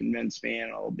brain will convince me, and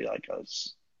it'll be like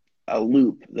a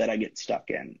loop that I get stuck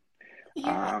in.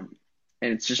 And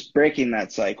it's just breaking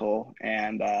that cycle.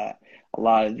 And a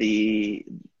lot of the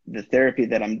therapy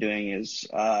that I'm doing is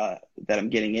that I'm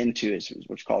getting into is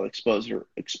what's called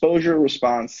exposure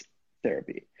response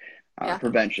therapy,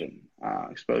 prevention,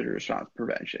 exposure response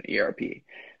prevention, ERP.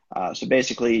 So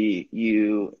basically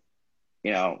you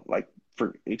know, like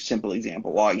for a simple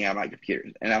example, logging out my computer,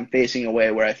 and I'm facing a way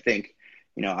where I think,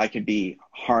 you know, I could be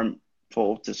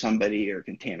harmful to somebody or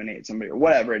contaminate somebody or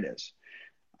whatever it is.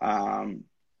 I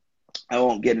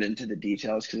won't get into the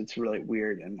details because it's really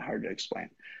weird and hard to explain.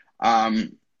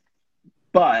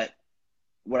 But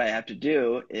what I have to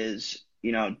do is,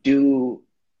 you know, do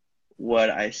what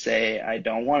I say I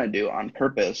don't want to do on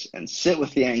purpose and sit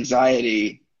with the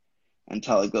anxiety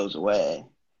until it goes away.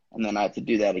 And then I have to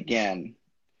do that again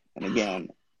and again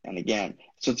and again.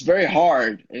 So it's very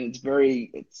hard, and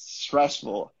it's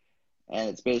stressful, and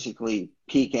it's basically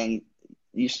peaking.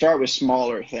 You start with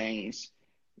smaller things.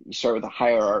 You start with a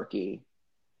hierarchy,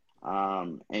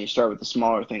 and you start with the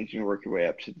smaller things, and you work your way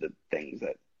up to the things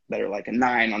that are like a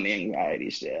 9 on the anxiety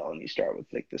scale, and you start with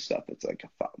like the stuff that's like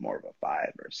more of a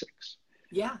 5 or a 6.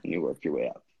 Yeah. And you work your way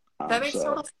up. That makes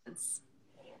total sense.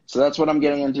 So that's what I'm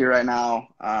getting into right now.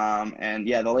 And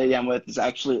yeah, the lady I'm with is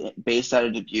actually based out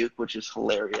of Dubuque, which is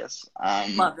hilarious.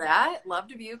 Love that. Love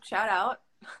Dubuque. Shout out.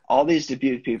 All these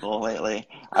Dubuque people lately.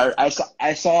 I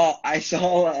saw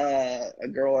a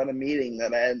girl at a meeting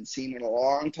that I hadn't seen in a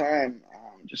long time,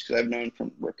 just because I've known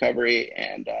from recovery,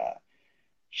 and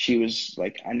she was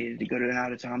like, I needed to go to an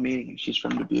out of town meeting, and she's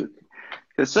from Dubuque.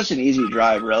 It's such an easy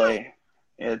drive, really.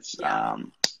 It's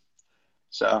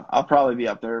so I'll probably be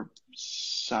up there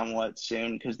somewhat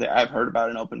soon, because I've heard about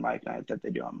an open mic night that they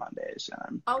do on Mondays.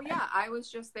 I was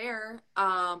just there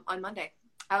on Monday.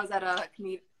 I was at a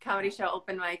comedy show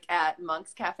open mic at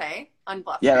Monk's Cafe on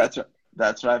Bluff Street. Yeah,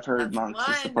 that's what I've heard. Monk's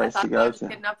is the place to go to.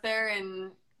 Getting up there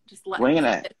and just winging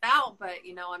it out, but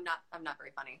you know, I'm not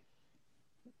very funny.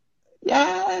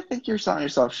 Yeah, I think you're selling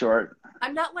yourself short.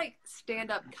 I'm not like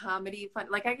stand-up comedy fun.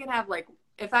 Like I can have like,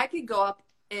 if I could go up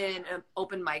in an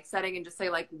open mic setting and just say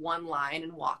like one line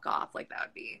and walk off, like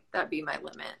that'd be my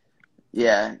limit.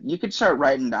 Yeah, you could start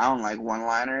writing down like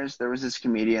one-liners. There was this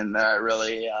comedian that I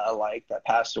really liked that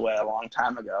passed away a long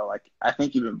time ago. Like I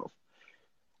think even before,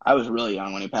 I was really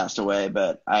young when he passed away,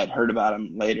 but I had heard about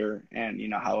him later. And you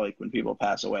know how like when people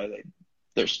pass away,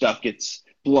 their stuff gets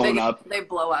blown up. They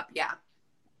blow up, yeah.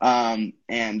 And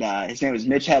his name was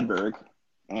Mitch Hedberg,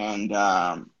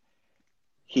 and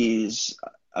he's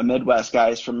a Midwest guy.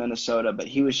 He's from Minnesota, but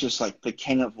he was just like the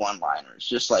king of one-liners.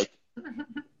 Just like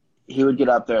he would get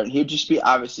up there and he'd just be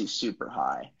obviously super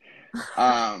high.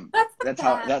 That's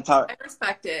how I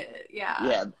respect it. Yeah.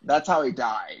 Yeah, that's how he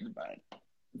died. But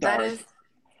that is.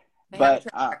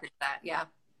 Yeah.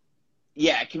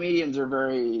 Yeah, comedians are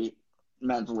very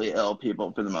mentally ill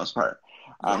people for the most part.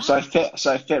 So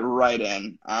I fit right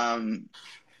in.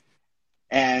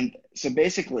 And so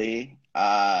basically,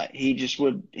 he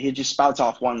just spouts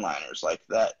off one-liners like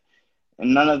that,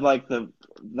 and none of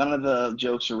the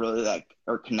jokes are really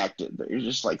are connected. But you're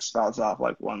just like spouts off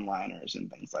like one-liners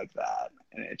and things like that,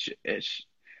 and it's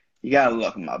you gotta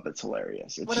look him up. It's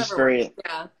hilarious. It's just very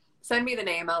Send me the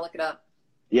name. I'll look it up.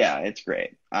 Yeah, it's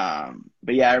great. But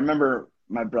yeah, I remember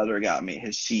my brother got me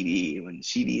his CD when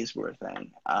CDs were a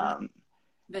thing.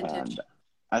 Vintage. And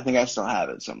I think I still have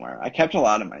it somewhere. I kept a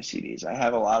lot of my CDs. I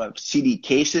have a lot of CD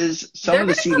cases. Some of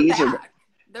the CDs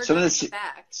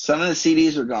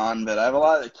are gone, but I have a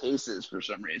lot of the cases for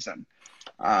some reason.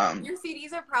 Your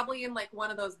CDs are probably in like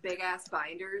one of those big ass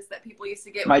binders that people used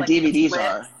to get. My with, like, DVDs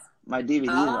are. My DVDs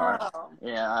are. Oh.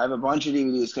 Yeah, I have a bunch of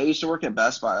DVDs. I used to work at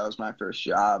Best Buy. That was my first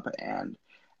job, and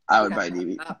I would buy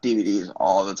DVDs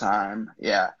all the time.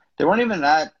 Yeah, it wasn't even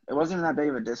that big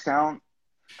of a discount,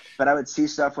 but I would see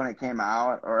stuff when it came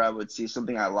out, or I would see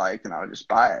something I liked, and I would just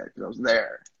buy it because I was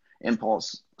there.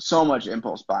 So much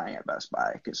impulse buying at Best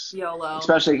Buy, because YOLO.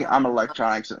 Especially I'm an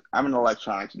electronics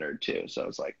nerd too, so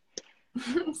it's like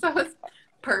so it's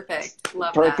perfect.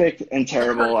 Love perfect that. And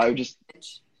terrible. I would just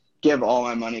give all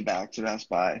my money back to Best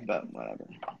Buy, but whatever.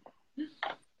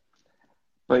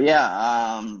 But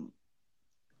yeah,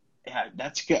 yeah,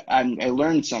 that's good. I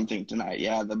learned something tonight,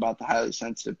 yeah, about the highly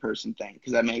sensitive person thing,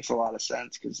 because that makes a lot of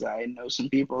sense, because I know some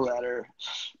people that are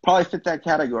probably fit that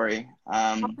category.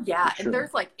 Yeah, For and sure.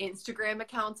 there's like Instagram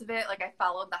accounts of it. Like I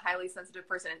followed the highly sensitive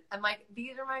person. I'm like,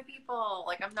 these are my people.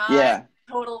 Like I'm not Yeah,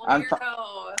 a total I'm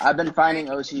weirdo. I've been finding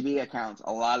Right? OCD accounts,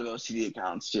 a lot of OCD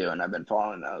accounts too, and I've been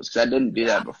following those because I didn't do Yeah,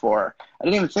 that before. I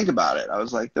didn't even think about it. I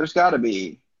was like, there's got to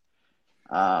be,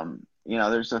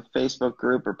 there's a Facebook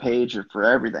group or page for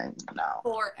everything now.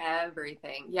 for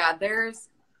everything. Yeah,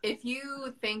 if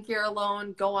you think you're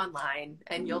alone, go online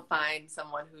and you'll find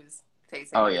someone who's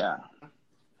facing Oh what you're yeah, facing.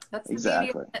 That's the beauty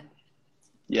of exactly. it.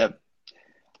 Yep.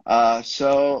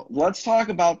 So let's talk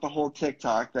about the whole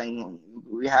TikTok thing.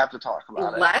 We have to talk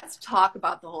about it. Let's talk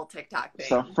about the whole TikTok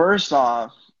So thing. first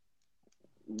off,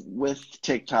 with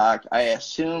TikTok, I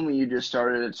assume you just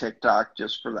started a TikTok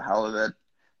just for the hell of it,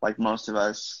 like most of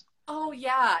us. Oh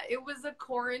yeah, it was a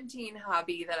quarantine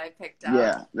hobby that I picked up.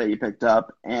 Yeah, that you picked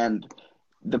up. And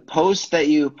the post that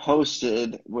you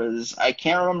posted was, I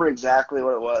can't remember exactly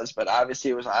what it was, but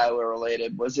obviously it was Iowa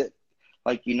related. Was it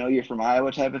like, you're from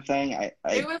Iowa type of thing? It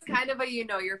was kind of a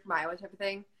you're from Iowa type of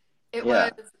thing.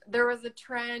 Yeah. There was a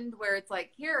trend where it's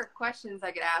like, here are questions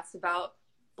I get asked about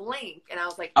blank. And I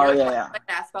was like, here Oh are yeah, questions yeah. I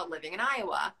get asked about living in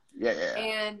Iowa. Yeah, yeah, yeah.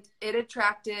 And it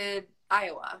attracted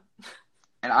Iowa.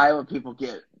 And Iowa people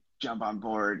jump on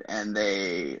board and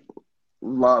they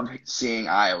love seeing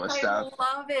Iowa I stuff.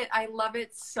 love it. I love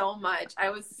it so much. I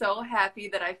was so happy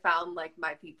that I found like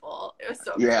my people. It was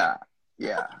so great. Yeah,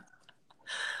 yeah.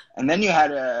 And then you had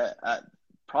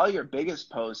probably your biggest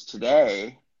post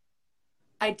today.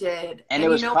 I did. And it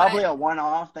was probably a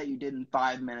one-off that you did in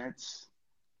 5 minutes.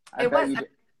 I bet you did.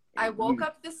 I woke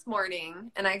up this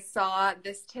morning and I saw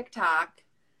this TikTok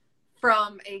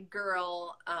from a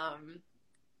girl.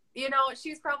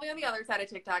 She's probably on the other side of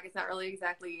TikTok. It's not really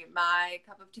exactly my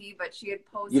cup of tea, but she had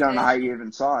posted. You don't know how you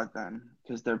even saw it then,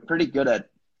 because they're pretty good at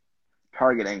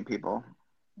targeting people.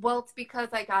 Well, it's because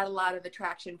I got a lot of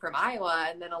attraction from Iowa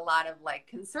and then a lot of like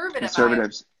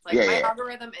conservatives. Like my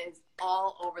algorithm is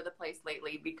all over the place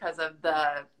lately because of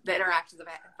the interactions I've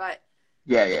had. But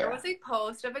there was a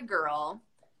post of a girl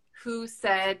who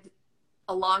said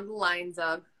along the lines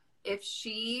of, if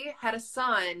she had a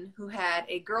son who had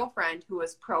a girlfriend who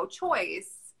was pro-choice,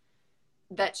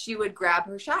 that she would grab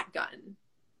her shotgun.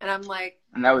 And I'm like...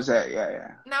 And that was it,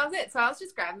 yeah. And that was it. So I was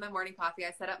just grabbing my morning coffee.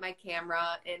 I set up my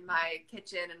camera in my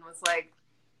kitchen and was like,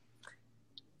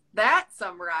 that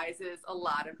summarizes a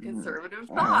lot of conservative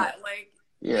thought. Like,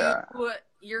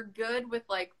 you're good with,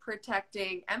 like,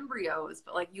 protecting embryos,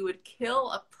 but, like, you would kill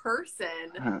a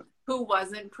person who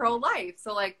wasn't pro-life.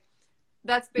 So, like,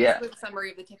 that's basically the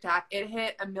summary of the TikTok. It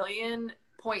hit 1.2 million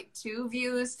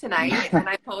views tonight, and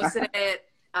I posted it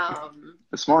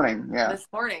this morning. Yeah, this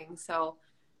morning. So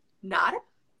not a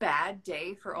bad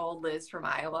day for old Liz from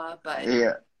Iowa, but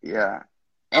yeah.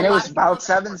 And it was about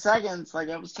 7 seconds, like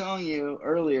I was telling you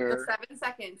earlier. 7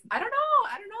 seconds. I don't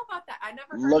know about that. I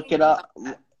never heard Look it up.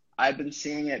 I've been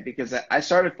seeing it because I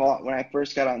started following when I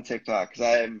first got on TikTok,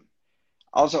 because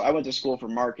I went to school for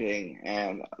marketing,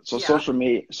 and so social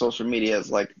media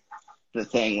is like the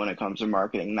thing when it comes to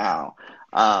marketing now.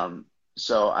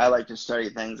 So I like to study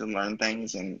things and learn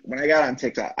things. And when I got on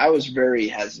TikTok, I was very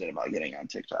hesitant about getting on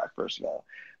TikTok. First of all,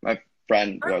 my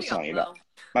friend who I was telling you about,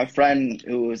 who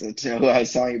I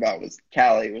was telling you about was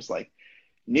Callie. Was like,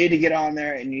 you need to get on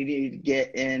there and you need to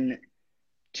get in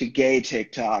to gay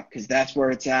TikTok, because that's where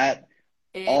it's at.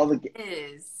 It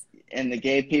is. And the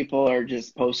gay people are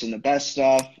just posting the best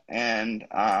stuff, and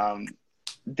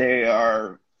they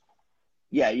are,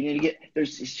 you need to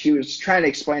she was trying to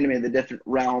explain to me the different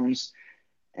realms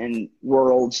and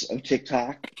worlds of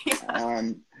TikTok.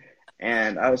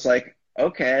 And I was like,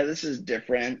 okay, this is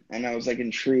different. And I was like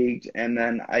intrigued. And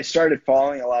then I started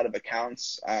following a lot of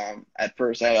accounts. At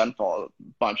first I unfollowed a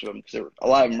bunch of them because a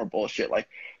lot of them are bullshit. Like,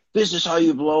 this is how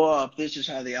you blow up. This is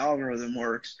how the algorithm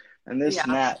works. And this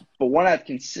and that. But what I've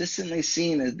consistently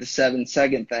seen is the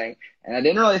 7-second thing. And I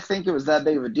didn't really think it was that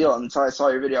big of a deal until I saw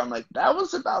your video. I'm like, that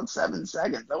was about 7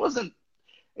 seconds. It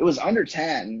was under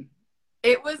 10.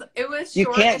 It was short. You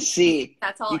can't see.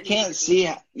 That's all. You can't see.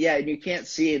 Yeah, you can't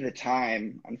see the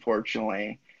time,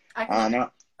 unfortunately. I can look it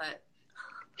up, but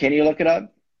can you look it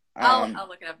up? I'll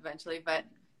look it up eventually. But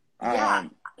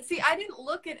see, I didn't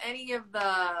look at any of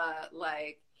the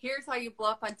like, here's how you blow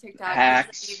up on TikTok.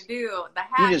 Hacks. Here's what you do. The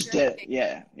hacks. You just did it.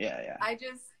 Yeah.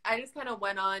 I just kind of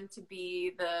went on to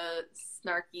be the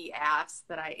snarky ass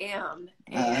that I am,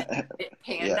 and it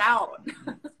panned out.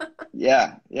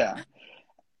 Yeah.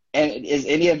 And is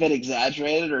any of it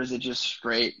exaggerated, or is it just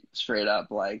straight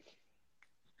up like?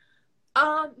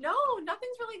 No,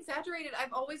 nothing's really exaggerated.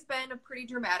 I've always been a pretty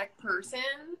dramatic person.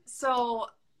 So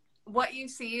what you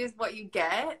see is what you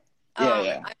get.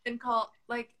 Yeah. I've been called,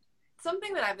 like,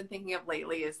 something that I've been thinking of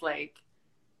lately is like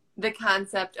the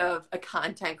concept of a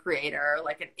content creator,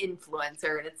 like an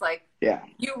influencer. And it's like, Yeah.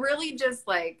 you really just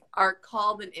like are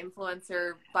called an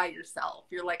influencer by yourself.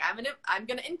 You're like, I'm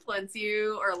going to influence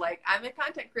you, or like, I'm a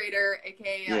content creator,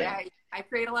 aka Yeah. I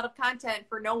create a lot of content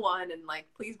for no one, and like,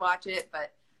 please watch it.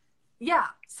 But yeah,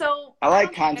 so I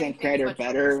like don't think content anything's creator much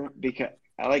better because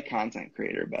I like content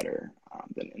creator better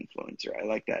than influencer. I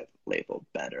like that label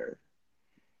better.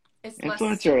 It's less.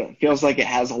 Influencer feels like it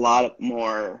has a lot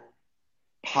more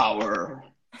power.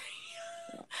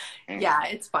 Yeah,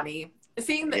 it's funny.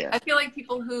 Seeing that, Yeah. I feel like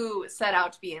people who set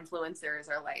out to be influencers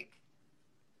are like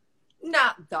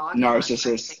not dogging on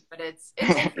Narcissists. anything, but it's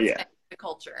interesting, Yeah. the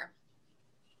culture.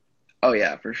 Oh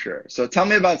yeah, for sure. So tell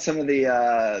me about some of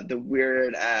the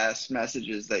weird ass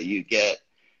messages that you get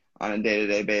on a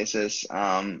day-to-day basis.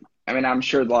 I mean, I'm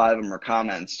sure a lot of them are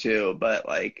comments too, but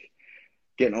like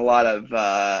getting a lot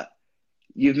of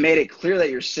you've made it clear that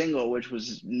you're single, which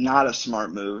was not a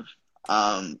smart move.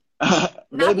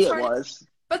 Maybe it was.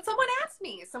 But someone asked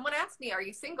me, are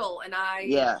you single? And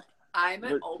Yeah. I'm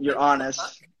an open You're honest.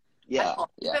 book. Yeah. I've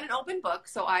always been an open book.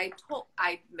 So I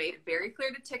made it very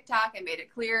clear to TikTok. I made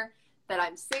it clear that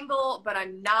I'm single, but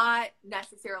I'm not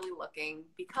necessarily looking,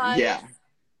 because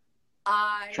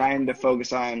trying to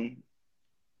focus on.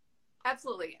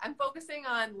 Absolutely. I'm focusing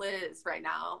on Liz right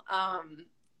now.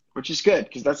 Which is good,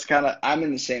 because that's kind of, I'm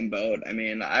in the same boat. I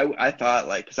mean, I thought,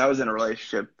 like, because I was in a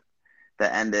relationship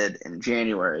that ended in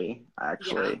January,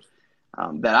 actually,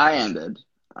 that I ended.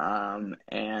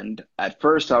 And at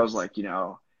first I was like, you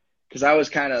know, because I was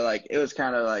kind of like, it was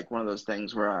kind of like one of those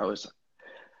things where I was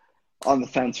on the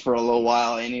fence for a little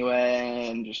while anyway,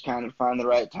 and just kind of find the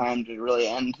right time to really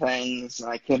end things. And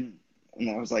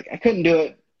I was like, I couldn't do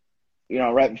it, you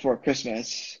know, right before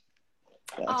Christmas.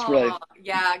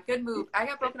 Yeah, good move. I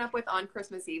got broken up with on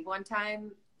Christmas Eve one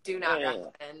time. Do not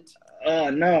recommend.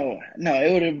 No,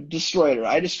 it would have destroyed her.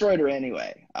 I destroyed her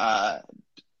anyway.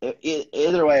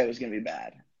 Either way, it was gonna be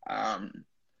bad.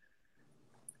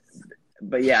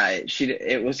 But yeah,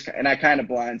 it was, and I kind of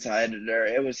blindsided her.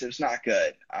 It was not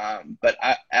good. But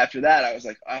after that, I was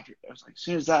like, as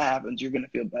soon as that happens, you're gonna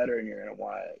feel better, and you're gonna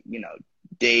want to, you know,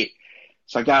 date.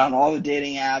 So I got on all the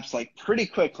dating apps like pretty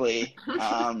quickly.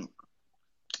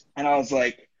 And I was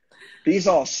like, these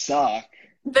all suck.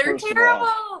 They're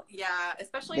terrible. Yeah,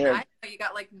 especially in Iowa, you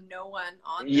got like no one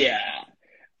on there.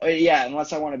 Yeah,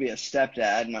 unless I want to be a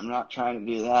stepdad, and I'm not trying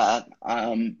to do that.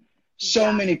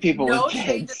 Many people with kids. No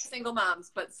shade to single moms,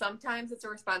 but sometimes it's a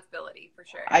responsibility for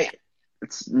sure.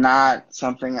 It's not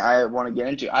something I want to get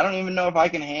into. I don't even know if I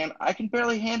can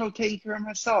barely handle taking care of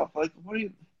myself. Like, what do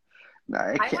you? No,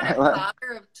 I can't. I had a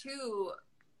father of two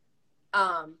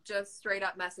just straight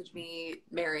up message me,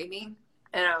 marry me.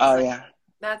 And I was like,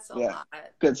 that's a lot.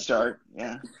 Good start.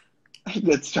 Yeah.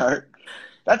 Good start.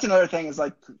 That's another thing, is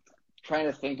like trying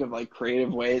to think of like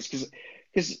creative ways, because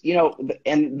you know,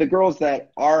 and the girls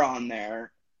that are on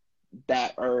there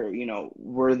that are, you know,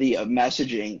 worthy of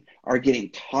messaging are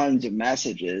getting tons of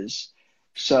messages.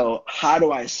 So how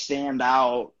do I stand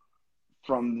out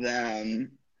from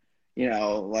them? You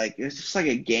know, like, it's just like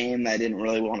a game that I didn't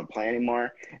really want to play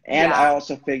anymore. And I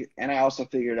also figured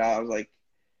out,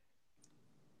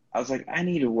 I was like, I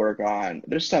need to work on,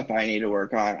 there's stuff I need to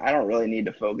work on. I don't really need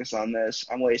to focus on this.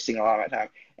 I'm wasting a lot of my time.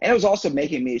 And it was also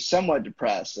making me somewhat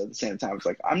depressed at the same time. It's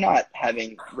like, I'm not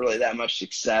having really that much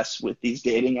success with these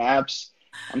dating apps.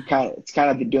 It's kind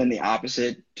of been doing the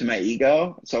opposite to my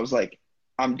ego. So I was like,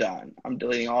 I'm done. I'm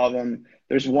deleting all of them.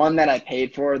 There's one that I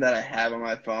paid for that I have on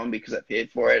my phone because I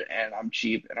paid for it, and I'm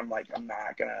cheap, and I'm like, I'm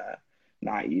not gonna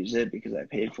not use it because I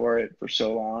paid for it for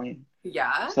so long.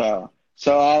 Yeah.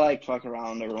 So I like fuck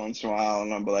around every once in a while,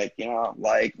 and I'll be like, you know,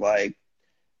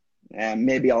 and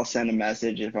maybe I'll send a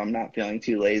message if I'm not feeling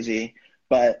too lazy,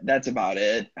 but that's about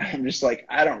it. I'm just like,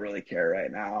 I don't really care right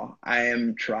now. I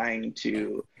am trying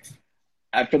to.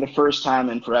 For the first time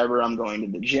in forever, I'm going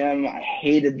to the gym. I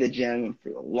hated the gym for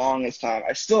the longest time.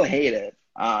 I still hate it.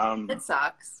 It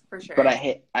sucks, for sure. But I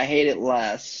hate it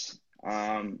less.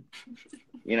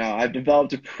 You know, I've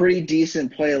developed a pretty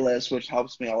decent playlist, which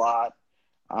helps me a lot,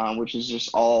 which is just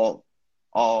all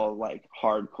like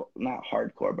hardcore, not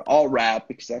hardcore, but all rap,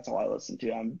 because that's all I listen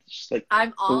to.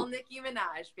 I'm all Nicki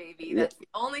Minaj, baby. That's the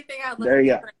only thing I listen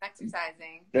to for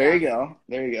exercising. There you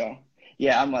go.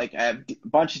 Yeah, I'm like, I have a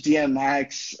bunch of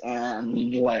DMX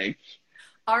and like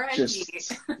R.I.P.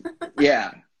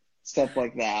 Yeah, stuff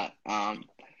like that.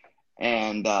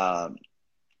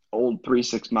 old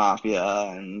 3-6 Mafia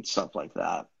and stuff like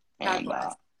that. God And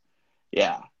bless.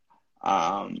 yeah.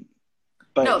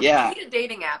 But No, the yeah, key to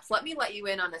dating apps, let me let you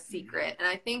in on a secret, and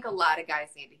I think a lot of guys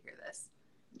need to hear this.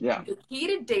 yeah, The key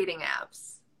to dating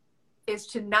apps is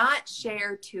to not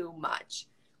share too much.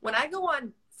 When I go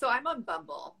on, so I'm on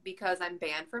Bumble because I'm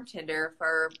banned from Tinder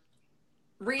for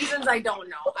reasons I don't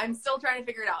know. I'm still trying to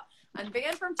figure it out. I'm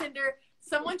banned from Tinder.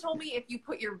 Someone told me if you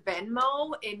put your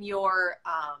Venmo in your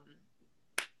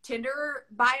Tinder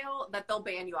bio, that they'll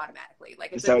ban you automatically.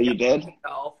 Like, it's is that what you did?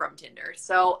 go from Tinder.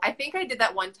 So I think I did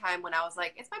that one time when I was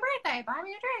like, it's my birthday, buy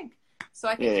me a drink. So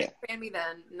I think they banned me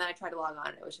then, and then I tried to log on,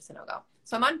 and it was just a no-go.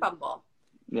 So I'm on Bumble.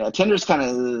 Yeah, Tinder's kind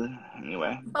of,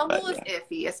 anyway. Bumble is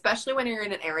iffy, especially when you're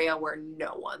in an area where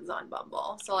no one's on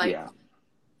Bumble. So, like, yeah.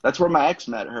 That's where my ex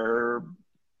met her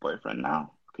boyfriend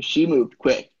now, because she moved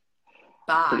quick.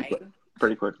 bye.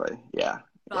 Pretty quickly, yeah.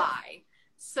 Bye.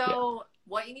 So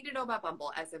what you need to know about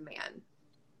Bumble as a man,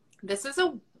 this is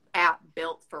a app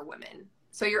built for women.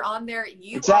 So you're on there.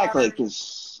 Exactly,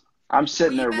 because I'm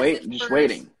sitting there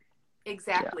waiting.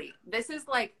 Exactly. Yeah. This is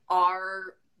like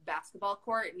our basketball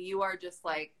court, and you are just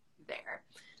like there.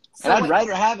 So and I'd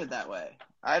rather have it that way.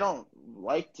 I don't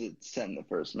like to send the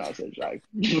first message. I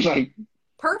like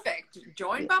perfect.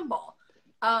 Join Bumble.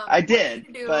 I did,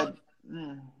 but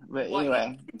anyway. What you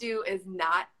need to do is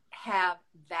not have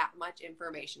that much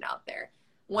information out there.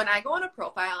 When I go on a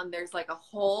profile and there's like a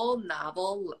whole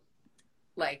novel,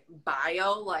 like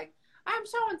bio, like I'm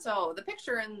so-and-so, the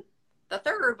picture in the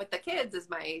third with the kids is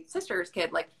my sister's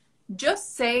kid. Like,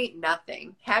 just say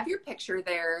nothing. Have your picture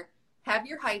there. Have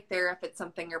your height there if it's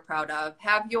something you're proud of.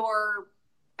 Have your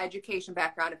education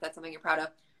background if that's something you're proud of.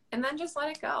 And then just let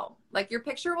it go. Like, your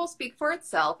picture will speak for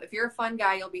itself. If you're a fun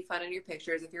guy, you'll be fun in your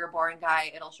pictures. If you're a boring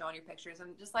guy, it'll show in your pictures.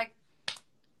 And just like,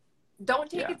 don't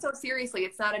take it so seriously.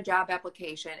 It's not a job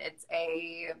application. It's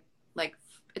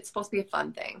it's supposed to be a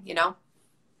fun thing, you know?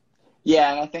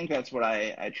 Yeah, and I think that's what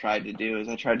I tried to do, is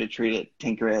I tried to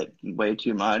tinker it way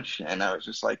too much, and I was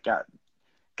just like got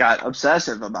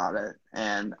obsessive about it.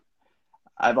 And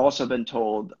I've also been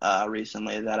told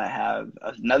recently that I have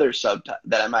another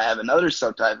that I might have another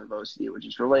subtype of OCD, which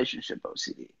is relationship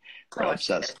OCD. Where I'm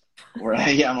obsessed.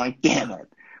 I'm like, damn it.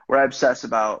 Where I obsess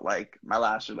about, like, my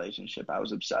last relationship. I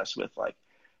was obsessed with, like,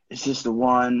 is this the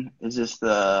one? Is this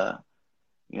the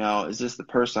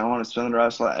person I want to spend the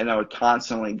rest of life? And I would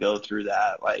constantly go through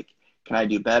that. Like, can I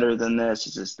do better than this?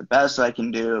 Is this the best I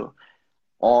can do?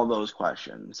 All those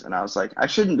questions. And I was like, I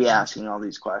shouldn't be asking all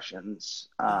these questions.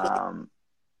 I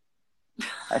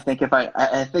think if I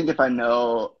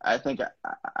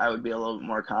would be a little bit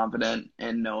more confident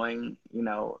in knowing,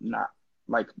 not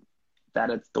like that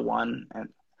it's the one. And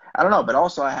I don't know, but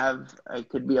also I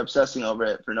could be obsessing over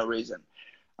it for no reason.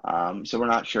 So we're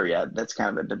not sure yet. That's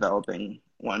kind of a developing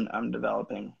one I'm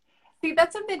developing. See,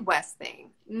 that's a Midwest thing.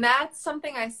 And that's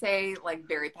something I say, like,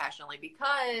 very passionately,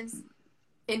 because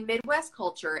in Midwest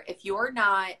culture, if you're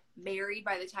not married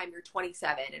by the time you're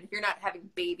 27, and if you're not having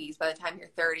babies by the time you're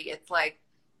 30, it's like,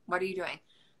 what are you doing?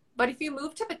 But if you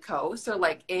move to the coast or,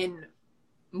 like, in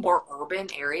more urban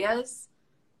areas,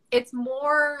 it's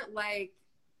more like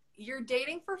you're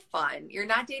dating for fun. You're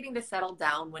not dating to settle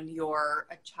down when you're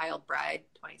a child bride,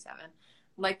 27.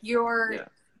 Like, you're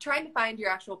trying to find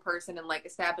your actual person and, like,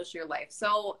 establish your life.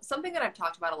 So something that I've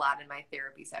talked about a lot in my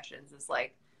therapy sessions is,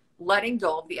 like, letting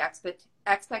go of the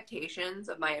expectations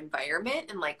of my environment,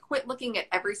 and, like, quit looking at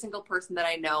every single person that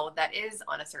I know that is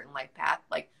on a certain life path.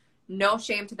 Like, no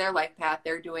shame to their life path.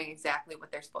 They're doing exactly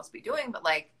what they're supposed to be doing. But,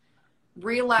 like,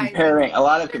 realizing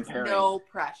there's no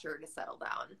pressure to settle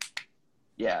down.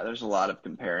 Yeah, there's a lot of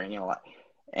comparing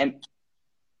and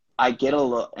I get a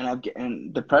little,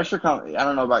 and the pressure comes. I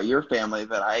don't know about your family,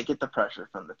 but I get the pressure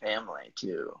from the family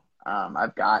too.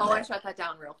 I've gotten. I shut that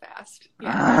down real fast.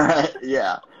 Yeah.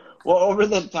 Yeah. Well, over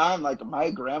the time, like,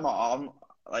 my grandma,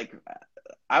 like,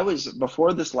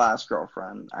 before this last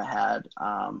girlfriend I had,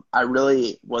 I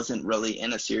really wasn't really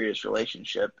in a serious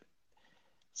relationship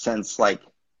since, like,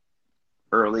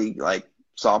 early, like,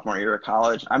 sophomore year of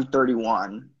college. I'm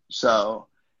 31, so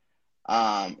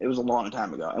it was a long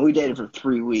time ago, and we dated for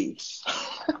 3 weeks.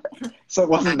 So it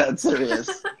wasn't that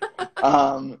serious.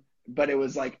 But it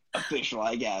was, like, official,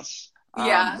 I guess.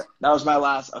 Yeah. That was my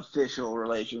last official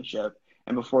relationship,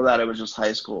 and before that it was just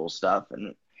high school stuff.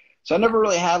 And so I never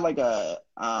really had, like, a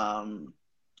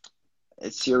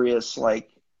serious,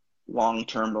 like,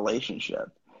 long-term relationship.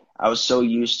 I was so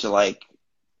used to, like,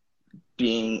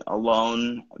 being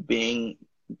alone, being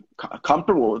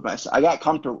comfortable with myself. I got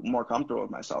more comfortable with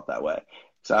myself that way.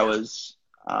 So I was,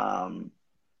 I've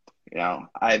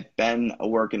been a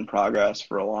work in progress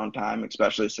for a long time,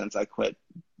 especially since I quit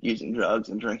using drugs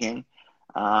and drinking.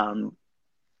 Ever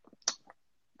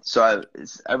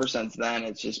since then,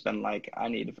 it's just been like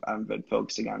I've been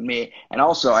focusing on me, and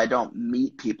also I don't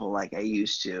meet people like I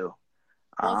used to.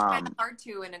 Well, it's kind of hard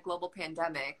to in a global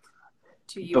pandemic.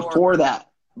 Before that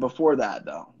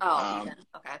though. Oh,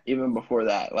 okay. Even before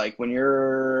that, like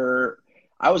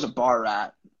I was a bar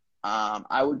rat.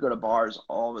 I would go to bars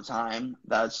all the time.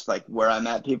 That's like where I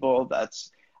met people.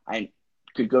 I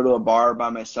could go to a bar by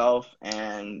myself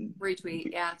and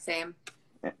retweet. Yeah, same.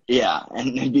 Yeah,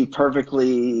 and be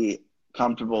perfectly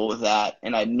comfortable with that.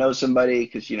 And I'd know somebody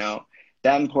because,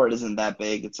 Davenport isn't that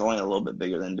big. It's only a little bit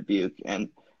bigger than Dubuque. And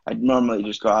I'd normally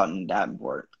just go out in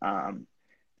Davenport.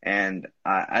 And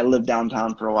I lived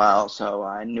downtown for a while, so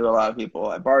I knew a lot of people.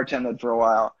 I bartended for a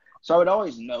while. So I would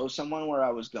always know someone where I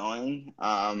was going.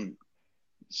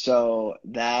 So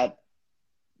that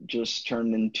just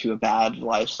turned into a bad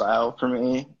lifestyle for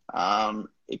me.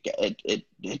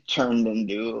 It turned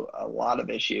into a lot of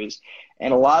issues,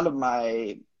 and a lot of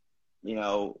my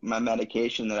my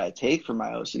medication that I take for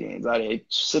my OCD and anxiety, it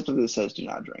specifically says do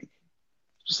not drink,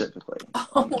 specifically.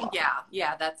 Oh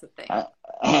yeah, that's a thing. That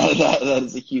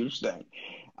is a huge thing.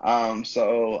 But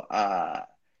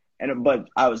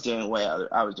I was doing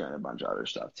a bunch of other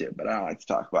stuff too, but I don't like to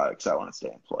talk about it because I want to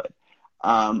stay employed.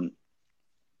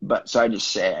 But so I just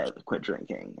say I quit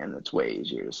drinking, and it's way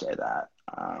easier to say that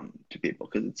to people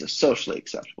because it's a socially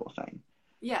acceptable thing.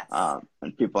 Yes.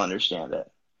 And people understand it.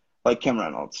 Like Kim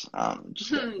Reynolds.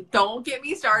 Just don't get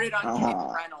me started on Kim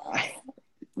Reynolds.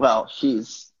 Well,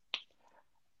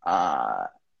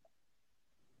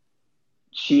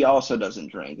 she also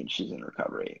doesn't drink, and she's in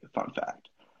recovery. Fun fact.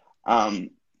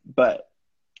 But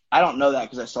I don't know that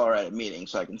because I saw her at a meeting,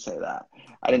 so I can say that.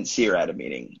 I didn't see her at a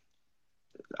meeting.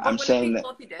 I'm saying that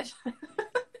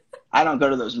I don't go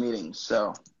to those meetings,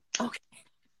 so okay.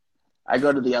 I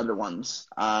go to the other ones.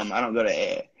 I don't go to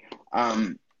AA.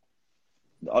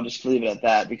 I'll just leave it at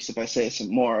that because if I say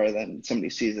some more, then somebody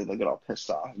sees it, they'll get all pissed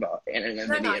off about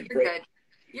anonymity. No,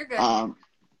 you're good.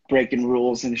 Breaking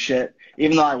rules and shit.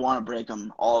 Even though I want to break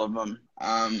them, all of them,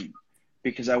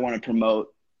 because I want to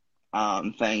promote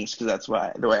things because that's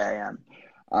the way I am.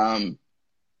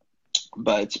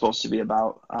 But it's supposed to be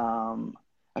about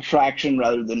attraction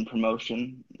rather than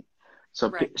promotion. So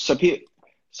right.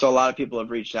 So a lot of people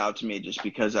have reached out to me just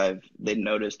because they've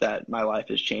noticed that my life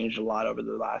has changed a lot over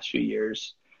the last few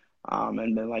years,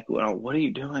 and been like, well, what are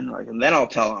you doing? Like, and then I'll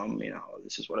tell them,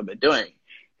 this is what I've been doing.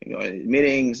 I've been going to these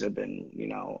meetings. I've been,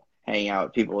 hanging out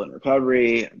with people in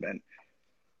recovery. I've been,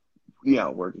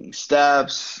 working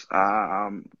steps,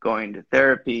 going to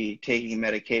therapy, taking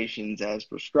medications as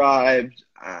prescribed.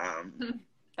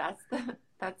 That's the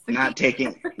not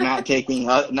taking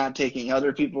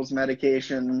other people's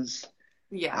medications.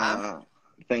 Yeah.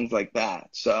 Things like that.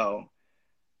 So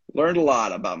learned a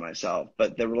lot about myself,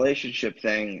 but the relationship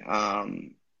thing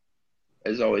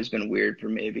has always been weird for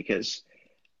me because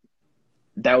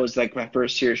that was like my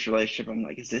first serious relationship. I'm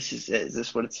like, is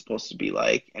this what it's supposed to be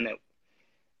like? And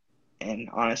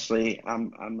honestly,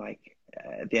 I'm like,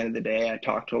 at the end of the day, I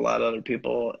talk to a lot of other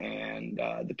people, and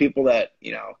the people that,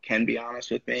 can be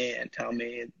honest with me and tell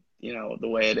me, the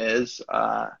way it is,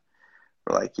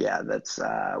 we're like, yeah, that's,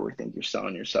 we think you're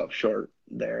selling yourself short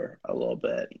there a little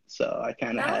bit. So I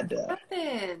kind of had to.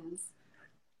 Happens.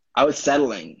 I was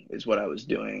settling is what I was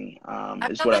doing.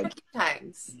 I've done that a few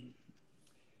times.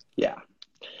 Yeah.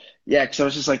 Yeah, because I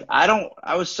was just like,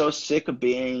 I was so sick of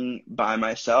being by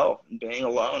myself and being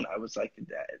alone. I was like,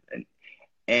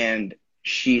 and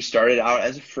she started out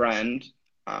as a friend.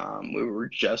 We were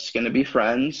just going to be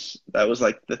friends. That was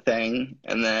like the thing.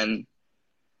 And then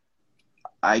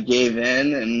I gave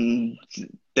in and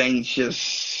things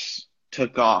just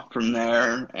took off from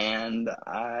there. And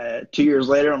 2 years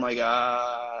later, I'm like,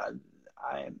 I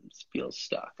feel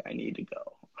stuck. I need to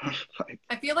go.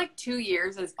 I feel like 2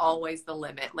 years is always the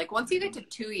limit. Like once you get to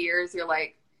 2 years, you're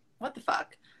like, what the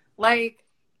fuck? Like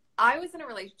I was in a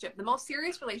relationship. The most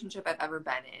serious relationship I've ever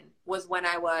been in was when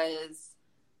I was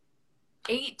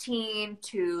 18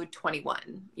 to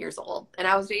 21 years old. And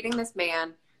I was dating this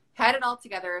man, had it all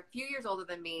together, a few years older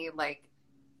than me. Like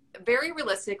very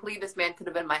realistically, this man could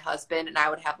have been my husband and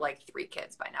I would have like 3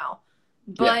 kids by now.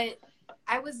 But yeah.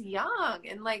 I was young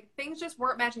and like things just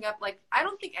weren't matching up. Like I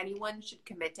don't think anyone should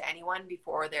commit to anyone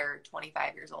before they're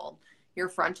 25 years old. Your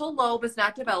frontal lobe is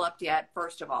not developed yet,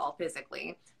 first of all,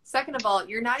 physically. Second of all,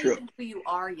 you're not True. even who you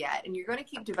are yet, and you're going to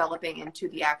keep developing into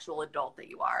the actual adult that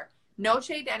you are. No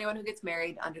shade to anyone who gets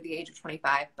married under the age of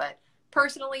 25, but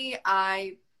personally,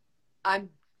 I'm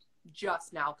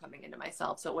just now coming into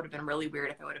myself, so it would have been really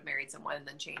weird if I would have married someone and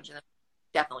then changed and then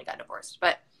definitely got divorced.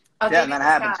 But yeah, and that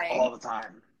happens all the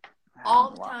time.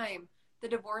 all the time. The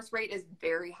divorce rate is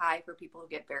very high for people who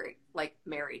get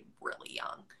married really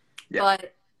young. Yeah.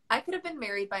 But I could have been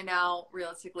married by now,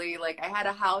 realistically. Like, I had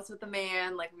a house with a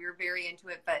man, like, we were very into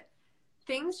it, but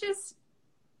things just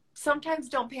sometimes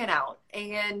don't pan out.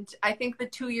 And I think the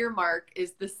 2-year mark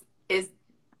is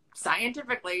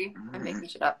scientifically, I'm making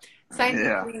shit up,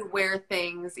 scientifically where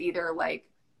things either, like,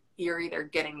 you're either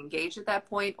getting engaged at that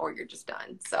point or you're just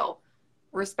done. So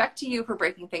respect to you for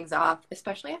breaking things off,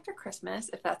 especially after Christmas,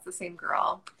 if that's the same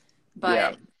girl.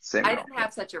 But I didn't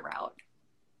have such a route.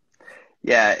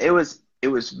 Yeah, it was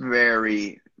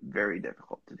very, very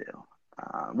difficult to do.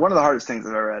 One of the hardest things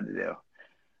I've ever had to do.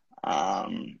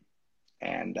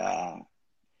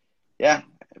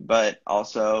 But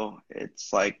also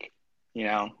it's like, you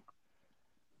know,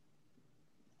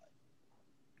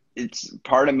 it's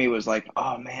part of me was like,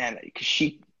 oh man, because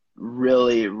she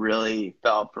really, really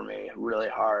fell for me really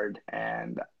hard,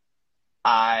 and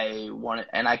I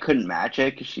couldn't match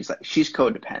it because she's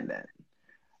codependent.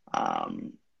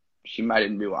 She might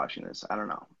even be watching this. I don't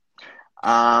know.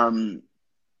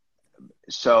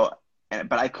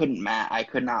 But I could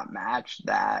not match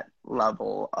that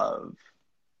level of,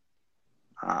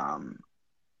 I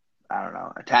don't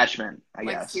know, attachment, I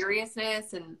guess. Like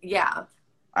seriousness and yeah.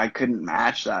 I couldn't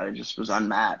match that. It just was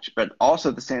unmatched. But also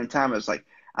at the same time, I was like,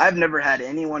 I've never had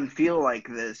anyone feel like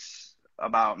this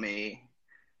about me.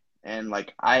 And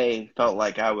like, I felt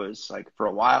like I was like, for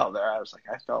a while there, I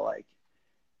felt like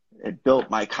it built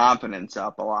my confidence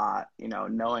up a lot, you know,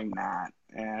 knowing that.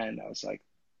 And I was like,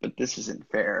 but this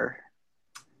isn't fair.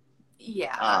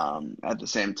 Yeah. At the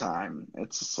same time,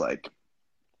 it's just like,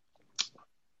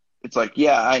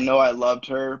 yeah, I know I loved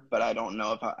her, but I don't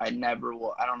know if I never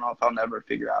will. I don't know if I'll never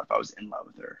figure out if I was in love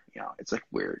with her. You know, it's like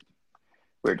weird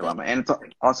dilemma. And it's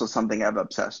also something I've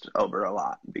obsessed over a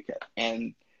lot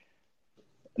and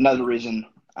another reason,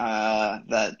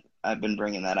 that I've been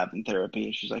bringing that up in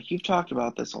therapy. She's like, you've talked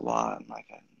about this a lot. I'm like,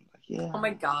 yeah. Oh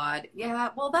my God. Yeah.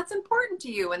 Well, that's important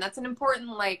to you. And that's an important,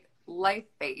 like, life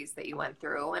phase that you went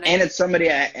through. And it's somebody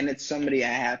I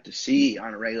have to see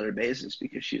on a regular basis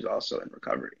because she's also in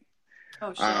recovery.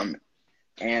 Oh, shit.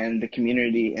 And the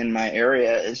community in my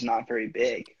area is not very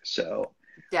big. So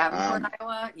Davenport,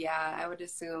 Iowa? Yeah, I would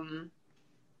assume.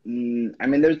 I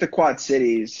mean, there's the Quad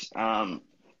Cities.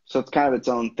 So it's kind of its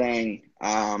own thing.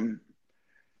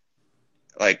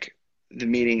 Like the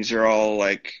meetings are all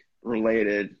like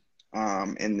related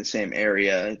in the same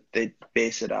area. They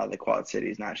base it out of the Quad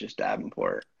Cities, not just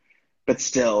Davenport. But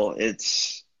still,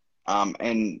 it's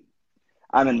and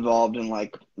I'm involved in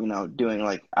like, you know, doing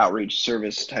like outreach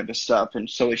service type of stuff, and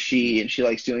so is she, and she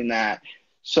likes doing that.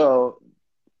 So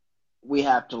we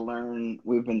have to learn.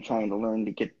 We've been trying to learn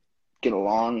to get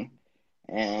along,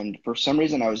 and for some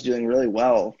reason I was doing really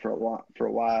well for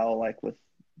a while. Like with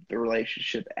the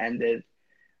relationship ended,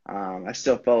 I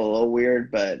still felt a little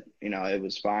weird, but you know, it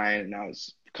was fine, and I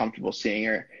was comfortable seeing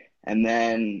her. And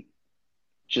then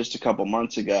just a couple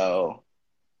months ago,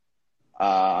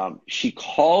 she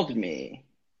called me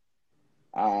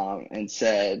and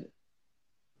said,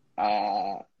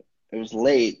 it was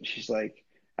late. She's like,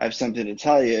 I have something to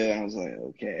tell you. And I was like,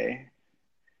 okay.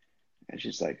 And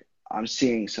she's like, I'm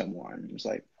seeing someone. I was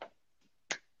like,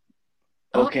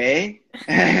 okay.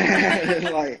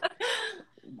 Like,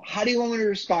 how do you want me to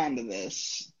respond to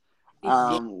this?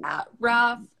 Yeah,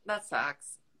 rough. That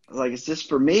sucks. Like, is this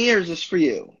for me or is this for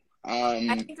you?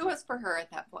 I think it was for her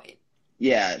at that point.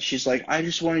 Yeah, she's like, I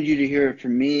just wanted you to hear it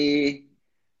from me.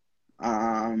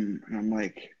 And I'm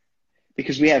like,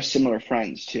 because we have similar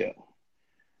friends too.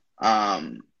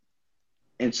 And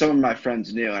some of my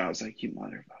friends knew, and I was like, you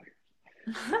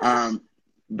motherfucker.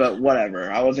 But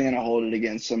whatever. I wasn't going to hold it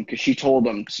against them because she told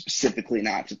them specifically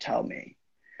not to tell me.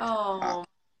 Oh.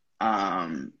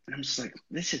 And I'm just like,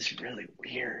 this is really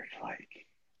weird. Like,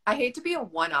 I hate to be a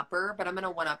one-upper, but I'm going to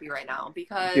one-up you right now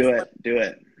because do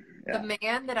it. Yeah. The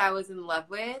man that I was in love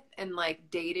with and like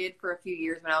dated for a few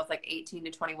years when I was like 18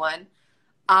 to 21,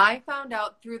 I found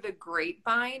out through the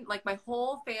grapevine, like my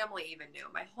whole family even knew.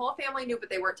 My whole family knew, but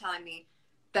they weren't telling me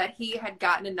that he had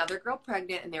gotten another girl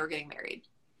pregnant and they were getting married.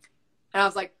 And I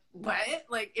was like, what?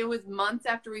 Like, it was months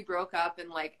after we broke up, and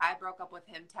like I broke up with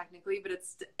him technically, but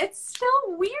it's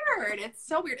still weird. It's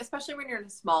so weird, especially when you're in a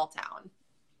small town.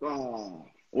 Oh,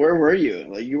 where were you?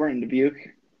 Like, you were in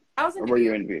Dubuque? I was in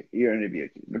Dubuque. You were in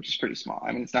Dubuque, which is pretty small.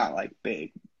 I mean, it's not like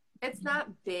big. It's not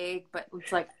big, but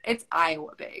it's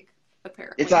Iowa big,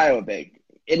 apparently. It's Iowa big.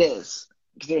 It is,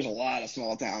 because there's a lot of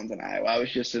small towns in Iowa. I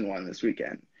was just in one this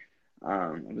weekend. I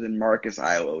was in Marcus,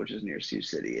 Iowa, which is near Sioux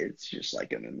City. It's just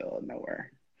like in the middle of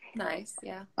nowhere. Nice,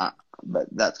 yeah. But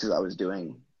that's because I was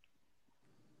doing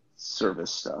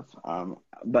service stuff.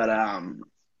 But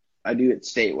I do it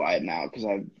statewide now because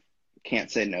I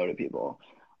can't say no to people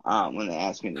when they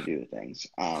ask me to do things.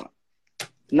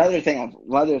 Another thing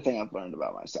I've learned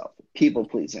about myself: people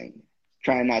pleasing.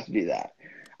 Trying not to do that.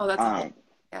 Oh, that's cool.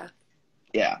 Yeah.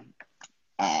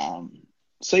 Yeah.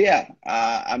 So yeah,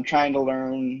 I'm trying to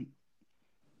learn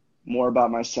more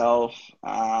about myself,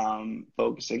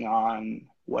 focusing on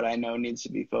what I know needs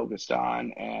to be focused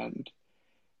on. And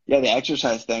yeah, the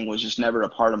exercise thing was just never a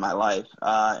part of my life.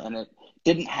 And it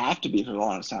didn't have to be for the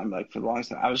longest time. Like for the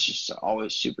longest time, I was just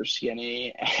always super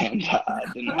skinny and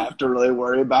didn't have to really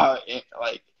worry about it.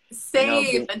 Like,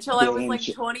 same until I was like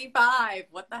 25.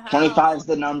 What the hell? 25 is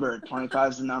the number.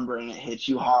 25 is the number, and it hits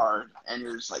you hard. And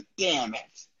you're just like, damn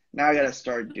it. Now I got to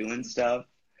start doing stuff.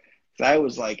 So I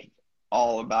was like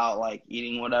all about like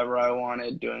eating whatever I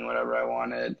wanted, doing whatever I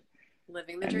wanted.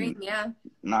 Living the dream, yeah.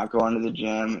 Not going to the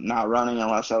gym, not running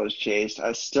unless I was chased.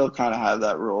 I still kind of have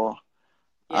that rule.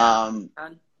 Yeah,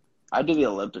 I do the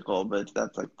elliptical, but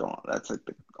that's like the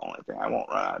only thing. I won't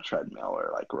run on a treadmill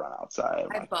or like run outside.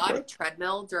 I bought a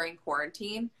treadmill during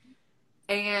quarantine,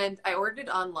 and I ordered it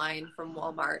online from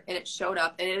Walmart, and it showed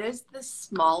up, and it is the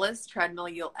smallest treadmill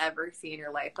you'll ever see in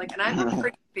your life. Like, and I'm a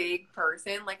pretty big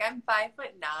person. Like, I'm 5'9",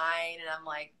 and I'm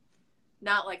like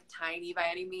not like tiny by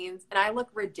any means, and I look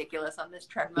ridiculous on this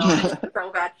treadmill. It's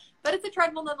so bad, but it's a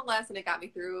treadmill nonetheless, and it got me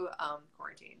through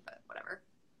quarantine. But whatever.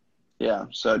 Yeah.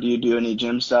 So do you do any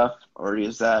gym stuff, or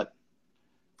is that?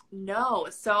 No.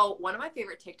 So one of my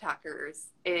favorite TikTokers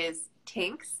is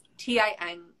Tinx, Tinx.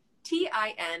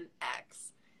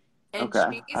 And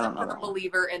Okay. she's a firm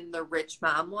believer in the rich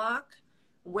mom walk,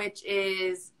 which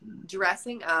is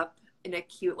dressing up in a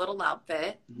cute little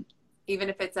outfit, even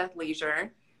if it's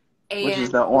athleisure. And which is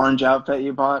the orange outfit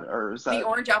you bought, or is that the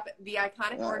orange outfit, the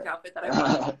iconic orange outfit that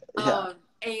I bought?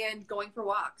 And going for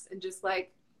walks and just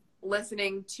like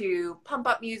listening to pump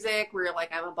up music where you're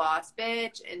like, I'm a boss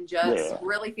bitch, and just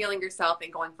really feeling yourself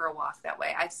and going for a walk that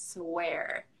way. I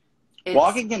swear.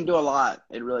 Walking can do a lot.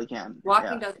 It really can.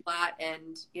 Walking does a lot,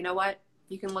 and you know what?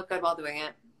 You can look good while doing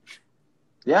it.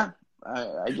 Yeah,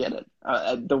 I get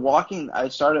it. The walking, I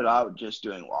started out just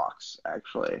doing walks,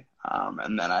 actually.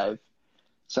 And then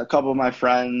so a couple of my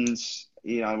friends,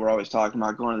 we're always talking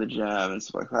about going to the gym and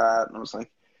stuff like that. And I was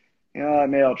like,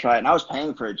 maybe I'll try it. And I was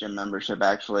paying for a gym membership,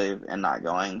 actually, and not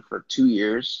going for 2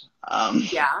 years.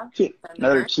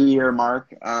 Another 2-year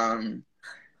mark.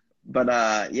 But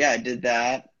I did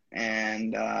that.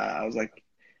 And I was like,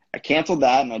 I canceled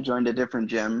that and I joined a different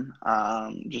gym,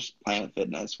 just Planet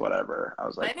Fitness, whatever. I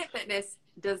was like, Planet Fitness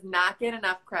does not get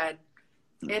enough cred.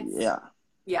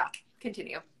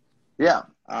 Continue. Yeah.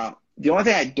 The only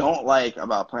thing I don't like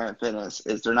about Planet Fitness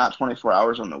is they're not 24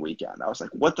 hours on the weekend. I was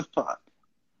like, what the fuck?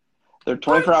 They're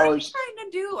 24 hours. What are you trying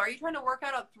to do? Are you trying to work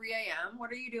out at 3 a.m.? What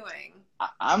are you doing?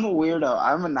 I'm a weirdo.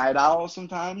 I'm a night owl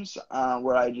sometimes,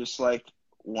 where I just like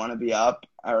want to be up,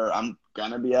 or I'm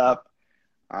gonna be up.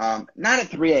 Not at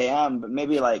 3 a.m., but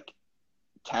maybe like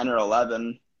 10 or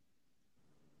 11.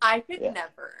 I could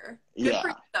never. Good for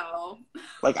you, though.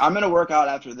 Like, I'm gonna work out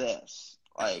after this.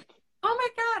 Like, oh my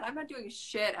God, I'm not doing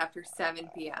shit after 7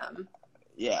 p.m.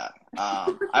 Yeah.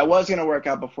 I was going to work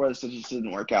out before this, it just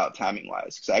didn't work out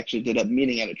timing-wise, because I actually did a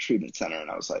meeting at a treatment center,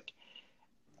 and I was like,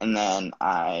 and then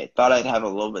I thought I'd have a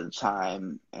little bit of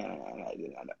time, and I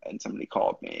didn't, and somebody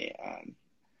called me, and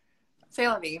say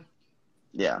la vie.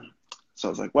 Yeah. So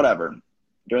I was like, whatever.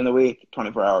 During the week,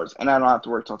 24 hours, and I don't have to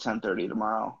work till 10:30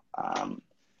 tomorrow,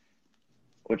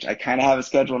 which I kind of have a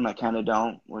schedule, and I kind of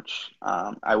don't, which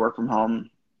I work from home.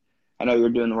 I know you're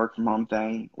doing the work from home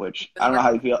thing, which I don't know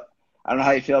how you feel. I don't know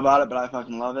how you feel about it, but I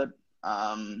fucking love it.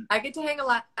 I get to hang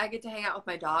out with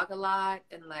my dog a lot,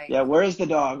 and like. Yeah, where is the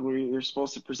dog? Where you're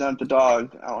supposed to present the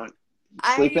dog?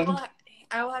 Sleeping?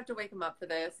 I will have to wake him up for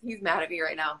this. He's mad at me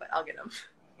right now, but I'll get him.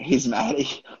 He's mad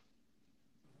at you.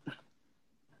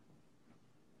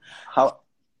 How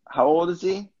old is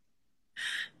he?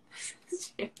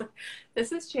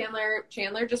 This is Chandler.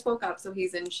 Chandler just woke up, so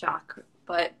he's in shock,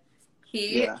 but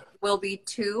he will be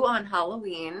 2 on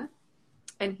Halloween.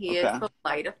 And he is the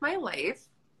light of my life.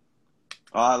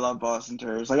 Oh, I love Boston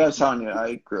Terriers. Like I was telling you,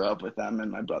 I grew up with them,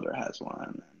 and my brother has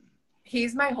one.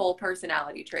 He's my whole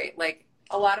personality trait. Like,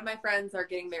 a lot of my friends are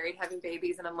getting married, having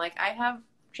babies, and I'm like, I have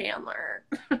Chandler.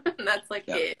 That's like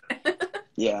it.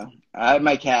 Yeah. I have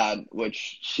my cat,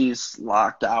 which she's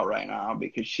locked out right now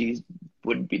because she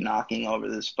would be knocking over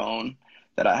this phone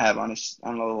that I have on a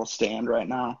little stand right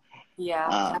now. Yeah,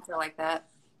 cats are like that.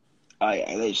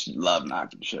 They just love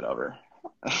knocking shit over.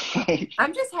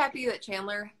 I'm just happy that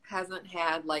Chandler hasn't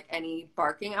had like any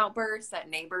barking outbursts at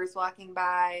neighbors walking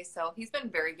by, so he's been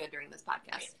very good during this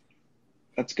podcast.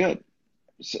 That's good.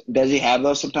 So, does he have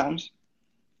those sometimes?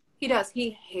 He does.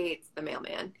 He hates the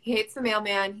mailman. He hates the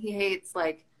mailman. He hates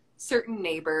like certain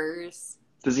neighbors.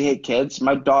 Does he hate kids?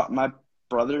 My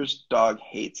brother's dog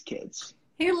hates kids.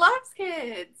 He loves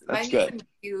kids. That's My niece good. and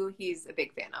nephew, he's a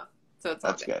big fan of. So it's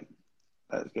all That's good. good.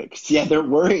 That's good. 'Cause, yeah, they're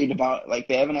worried about, like,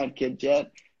 they haven't had kids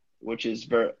yet, which is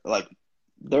very, like,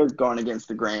 they're going against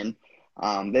the grain.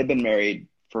 They've been married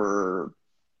for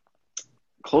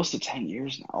close to 10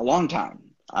 years now, a long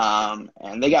time.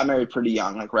 And they got married pretty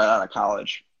young, like right out of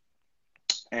college.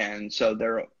 And so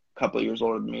they're a couple of years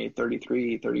older than me,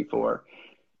 33, 34.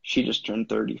 She just turned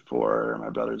 34. My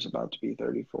brother's about to be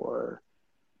 34.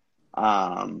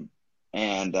 No,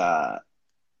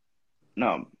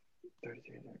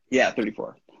 33. Yeah,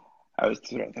 34. I was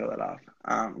throwing that off.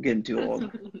 I'm getting too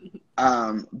old.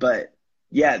 But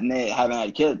yeah, and they haven't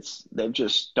had kids. They've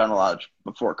just done a lot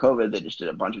before COVID. They just did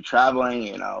a bunch of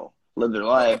traveling, lived their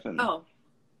life and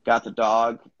got the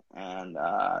dog. And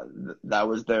that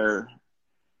was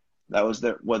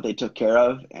what they took care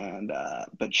of. And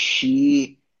but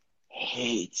she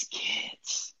hates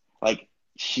kids. Like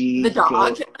the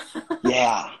dog.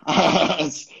 Yeah.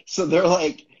 So they're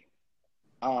like,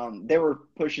 they were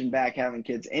pushing back having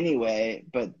kids anyway,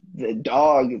 but the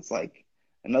dog, it's like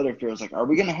another fear. Is like, are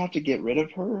we gonna have to get rid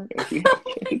of her if we have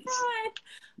kids? Oh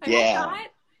my God. Yeah,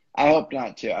 I hope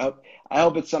not too. I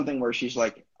hope it's something where she's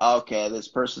like, okay, this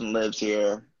person lives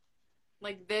here.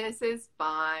 Like, this is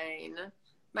fine.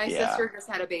 My sister just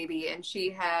had a baby, and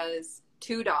she has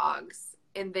 2 dogs,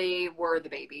 and they were the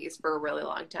babies for a really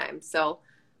long time. So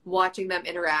watching them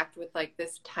interact with like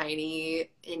this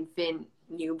tiny infant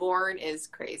newborn is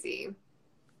crazy.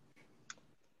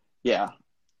 Yeah,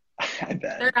 I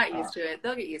bet. They're not used to it.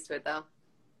 They'll get used to it though.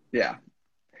 Yeah.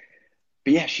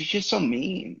 But yeah, she's just so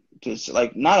mean. Just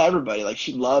like, not everybody. Like,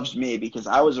 she loves me because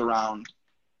I was around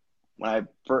when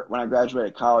I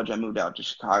graduated college. I moved out to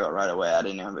Chicago right away. I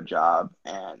didn't have a job,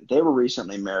 and they were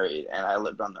recently married, and I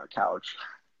lived on their couch.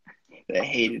 They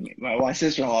hated me. My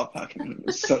sister-in-law fucking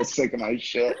was so sick of my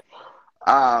shit.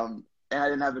 And I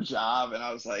didn't have a job, and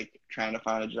I was like trying to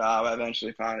find a job. I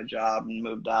eventually found a job and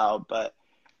moved out, but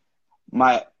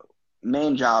my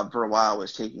main job for a while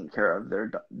was taking care of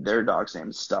their dog's name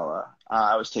is Stella.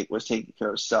 I was taking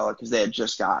care of Stella because they had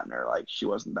just gotten her. Like, she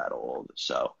wasn't that old,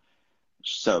 so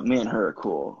me and her are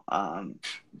cool.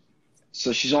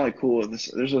 So she's only cool with this.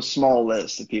 There's a small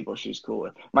list of people she's cool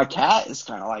with. My cat is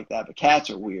kind of like that, but cats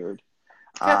are weird.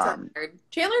 Cats are weird.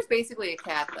 Chandler's basically a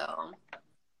cat though.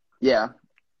 Yeah,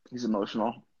 he's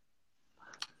emotional.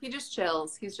 He just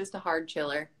chills. He's just a hard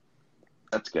chiller.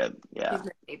 That's good. Yeah. He's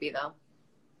my baby though.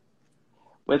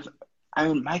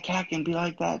 My cat can be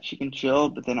like that. She can chill,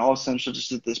 but then all of a sudden she'll just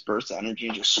get this burst of energy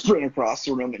and just sprint across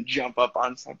the room and jump up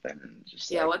on something. And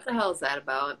just what the hell is that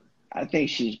about? I think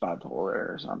she's bipolar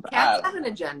or something. Cats have an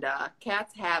agenda.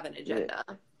 Cats have an agenda.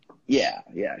 Yeah.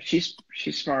 She's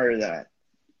smarter than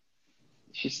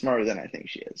I think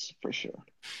she is, for sure.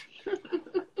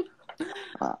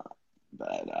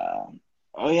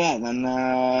 And then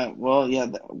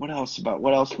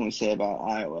what else can we say about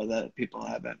Iowa that people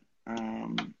haven't?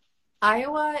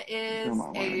 Iowa is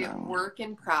a work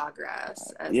in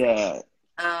progress.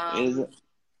 Is it?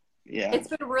 Yeah. It's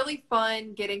been really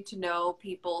fun getting to know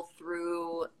people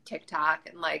through TikTok,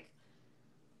 and like,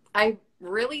 I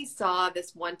really saw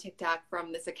this one TikTok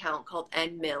from this account called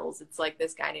N Mills. It's like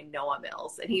this guy named Noah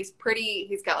Mills, and he's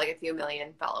got like a few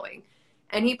million following.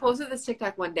 And he posted this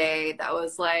TikTok one day that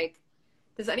was like,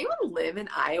 does anyone live in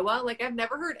Iowa? Like, I've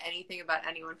never heard anything about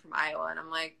anyone from Iowa. And I'm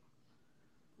like,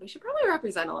 we should probably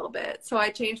represent a little bit. So I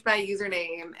changed my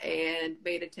username and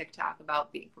made a TikTok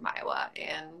about being from Iowa.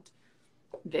 And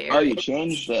there. Oh, you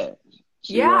changed it.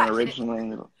 So yeah.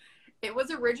 It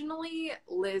was originally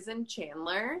Liz and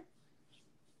Chandler.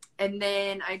 And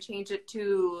then I changed it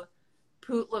to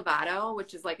Poot Lovato,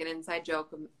 which is like an inside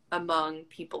joke among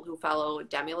people who follow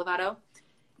Demi Lovato.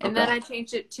 And then I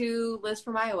changed it to Liz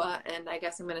from Iowa, and I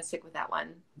guess I'm going to stick with that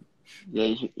one.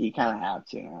 Yeah, you kind of have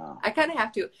to now. I kind of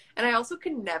have to. And I also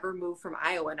can never move from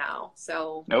Iowa now,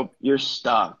 so. Nope, you're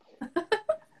stuck.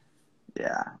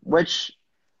 Yeah, which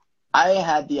I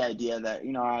had the idea that,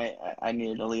 I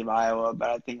needed to leave Iowa, but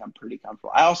I think I'm pretty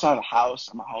comfortable. I also have a house.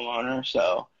 I'm a homeowner,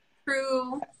 so.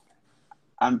 True.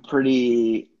 I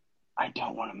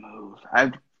don't want to move.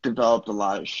 I've developed a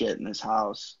lot of shit in this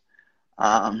house.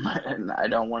 And I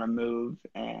don't want to move.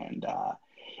 And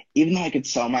even though I could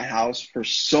sell my house for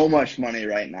so much money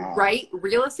right now. Right?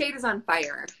 Real estate is on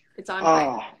fire. It's on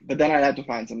fire. But then I'd have to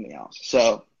find something else.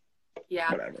 So, yeah.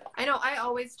 Whatever. I know. I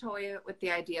always toy with the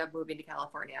idea of moving to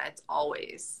California. It's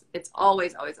always in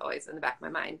the back of my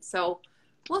mind. So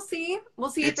We'll see. We'll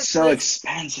see if it's so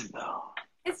expensive though.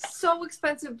 It's so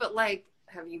expensive, but like,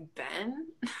 have you been?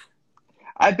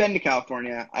 I've been to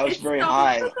California. I was very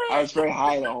high. I was very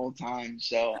high the whole time.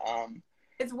 So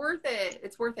it's worth it.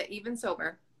 It's worth it. Even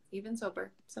sober.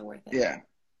 So worth it. Yeah.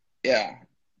 Yeah.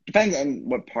 Depends on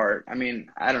what part. I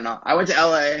mean, I don't know. I went to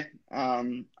LA.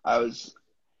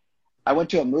 I went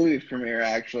to a movie premiere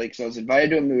actually because I was invited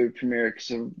to a movie premiere because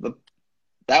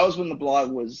that was when the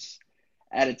blog was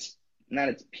at its not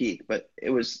its peak, but it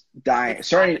was dying.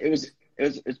 Sorry, it was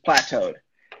plateaued.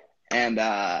 And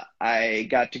I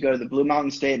got to go to the Blue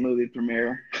Mountain State movie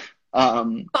premiere.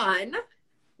 Fun.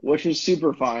 Which was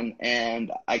super fun.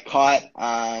 And I caught,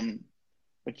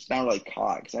 which is not really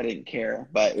caught because I didn't care,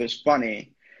 but it was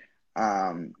funny.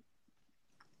 A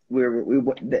group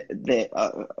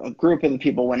of the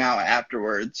people went out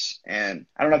afterwards, and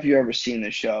I don't know if you've ever seen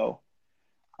the show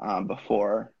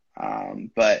before,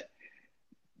 but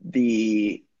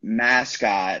the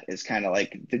mascot is kind of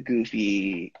like the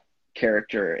goofy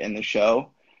character in the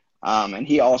show, and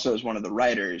he also is one of the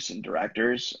writers and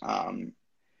directors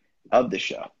of the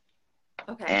show.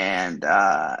 Okay. And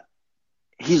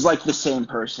he's like the same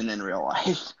person in real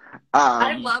life.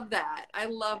 I love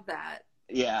that.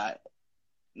 Yeah,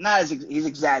 he's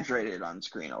exaggerated on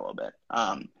screen a little bit.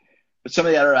 But some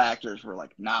of the other actors were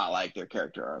like not like their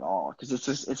character at all because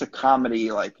it's a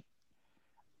comedy like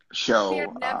show. See,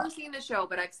 I've never seen the show,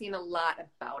 but I've seen a lot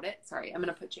about it. Sorry, I'm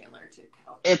gonna put Chandler too.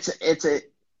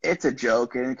 It's a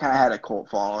joke, and it kind of had a cult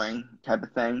following type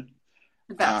of thing.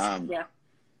 The best. Yeah.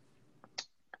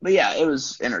 But yeah, it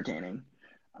was entertaining.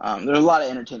 There were a lot of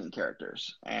entertaining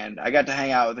characters, and I got to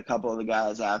hang out with a couple of the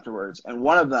guys afterwards. And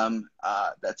one of them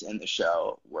that's in the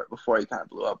show before he kind of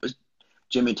blew up was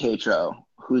Jimmy Tatro,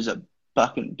 who's a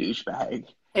fucking douchebag.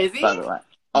 Is he? By the way.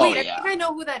 Oh, wait, yeah. I think I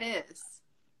know who that is.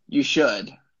 You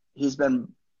should. He's been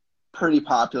pretty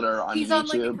popular on YouTube. He's on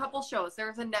like a couple shows. There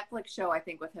was a Netflix show, I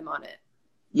think, with him on it.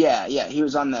 Yeah, he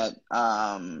was on that.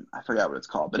 I forgot what it's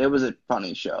called, but it was a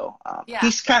funny show. Yeah.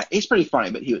 He's pretty funny,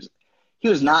 but he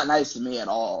was not nice to me at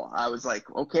all. I was like,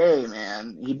 okay,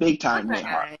 man. He big timed me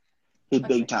hard. He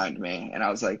big timed me, and I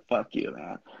was like, fuck you,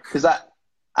 man. Because I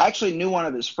actually knew one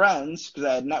of his friends because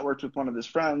I had networked with one of his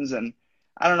friends, and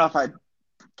I don't know if I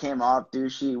came off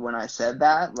douchey when I said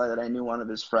that I knew one of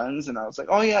his friends, and I was like,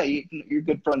 oh yeah, you're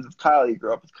good friends with Kyle. You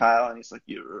grew up with Kyle, and he's like,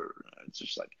 it's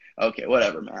just like, okay,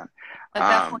 whatever, man. At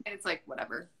that point, it's like,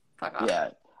 whatever, fuck off.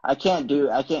 Yeah, I can't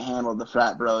handle the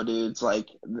frat bro dudes. Like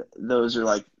those are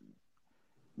like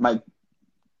my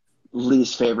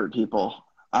least favorite people.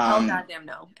 Oh goddamn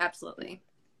no, absolutely.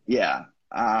 Yeah.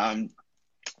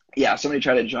 Yeah, somebody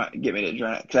tried to get me to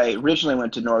join it because I originally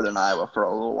went to Northern Iowa for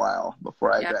a little while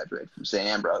before I graduated from St.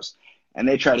 Ambrose, and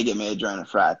they tried to get me to join a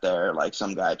frat there. Like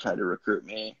some guy tried to recruit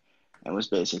me, and was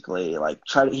basically like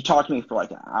he talked to me for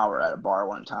like an hour at a bar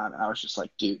one time, and I was just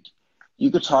like, dude,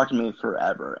 you could talk to me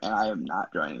forever, and I am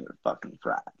not joining your fucking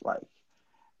frat. Like,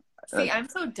 see, I'm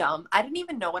so dumb. I didn't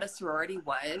even know what a sorority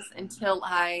was until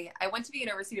I went to the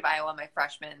University of Iowa my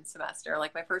freshman semester.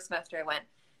 Like my first semester I went,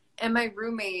 and my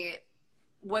roommate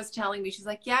was telling me, she's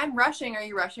like, yeah, I'm rushing. Are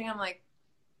you rushing? I'm like,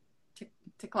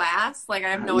 to class? Like, I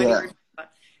have no idea what you're talking about.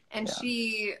 And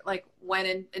she like went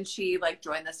in and she like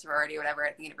joined the sorority or whatever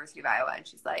at the University of Iowa. And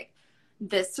she's like,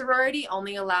 this sorority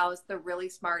only allows the really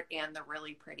smart and the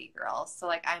really pretty girls. So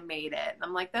like I made it. And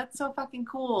I'm like, that's so fucking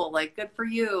cool. Like, good for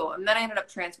you. And then I ended up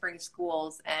transferring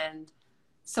schools, and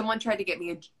someone tried to get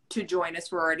me to join a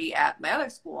sorority at my other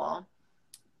school.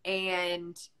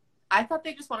 And I thought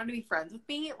they just wanted to be friends with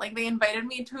me. Like, they invited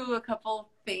me to a couple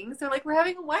things. They're like, we're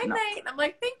having a wine night. And I'm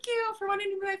like, thank you for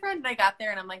wanting to be my friend. And I got there,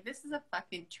 and I'm like, this is a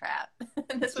fucking trap.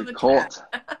 This was a cult.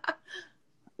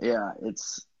 Yeah,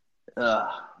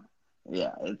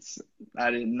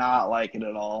 I did not like it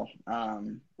at all.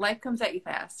 Life comes at you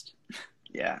fast.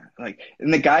 Yeah, like,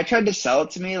 and the guy tried to sell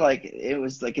it to me like it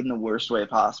was like in the worst way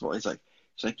possible. He's like,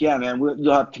 yeah, man,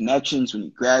 you'll have connections when you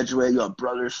graduate. You'll have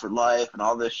brothers for life and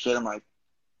all this shit. I'm like,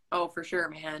 oh, for sure,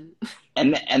 man.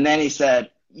 And then he said,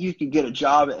 you could get a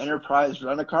job at Enterprise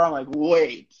Rent-A-Car. I'm like,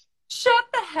 wait. Shut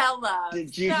the hell up.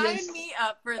 Did you sign me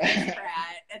up for this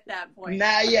frat at that point?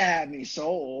 Now you have me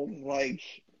sold. Like,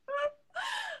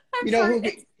 you know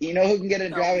who can get a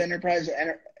job at Enterprise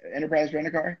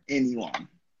Rent-A-Car? Anyone.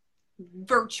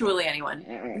 Virtually anyone.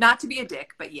 Not to be a dick,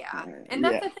 but yeah. And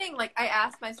that's the thing. Like, I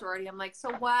asked my sorority, I'm like,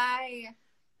 so why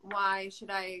should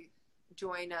I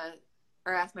join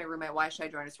or ask my roommate, why should I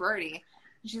join a sorority?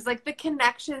 And she's like, the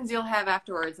connections you'll have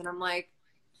afterwards. And I'm like,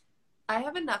 I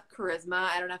have enough charisma.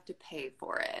 I don't have to pay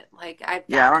for it. Like, I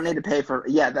don't need to pay for.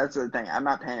 Yeah, that's the thing. I'm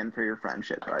not paying for your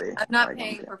friendship, buddy. I'm not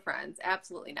paying for friends.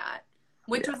 Absolutely not.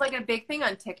 Which was like a big thing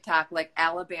on TikTok, like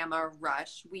Alabama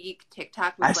Rush Week.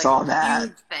 TikTok was I like saw a that.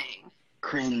 huge thing.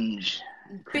 Cringe.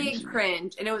 Big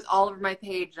cringe. And it was all over my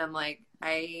page. And I'm like,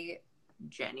 I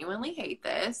genuinely hate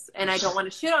this. And I don't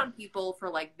want to shit on people for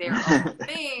like their own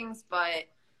things, but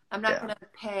I'm not going to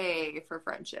pay for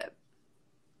friendship.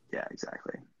 Yeah,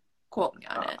 exactly. Quote me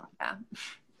on it. Yeah.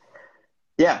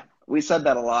 Yeah, we said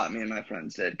that a lot. Me and my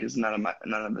friends did because none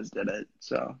of us did it.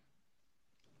 So.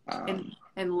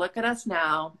 And look at us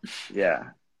now. Yeah,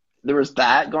 there was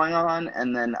that going on,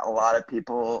 and then a lot of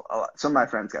people. Some of my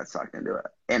friends got sucked into it,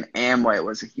 and Amway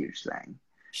was a huge thing.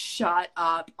 Shut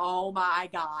up! Oh my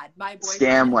god, my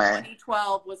boyfriend in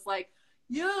 2012 was like,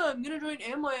 "Yeah, I'm gonna join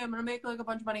Amway. I'm gonna make like a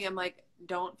bunch of money." I'm like,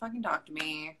 "Don't fucking talk to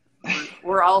me.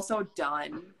 We're also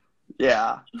done."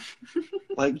 Yeah,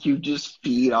 like you just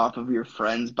feed off of your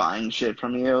friends buying shit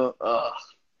from you. Ugh.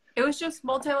 It was just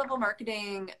multi-level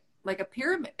marketing, like a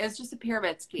pyramid. It's just a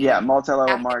pyramid scheme. Yeah,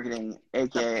 multi-level marketing,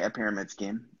 aka a pyramid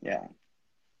scheme. Yeah.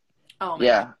 Oh my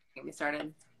god, get me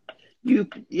started. I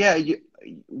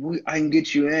can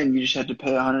get you in. You just have to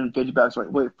pay $150.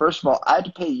 Like, wait, first of all, I had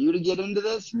to pay you to get into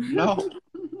this? No.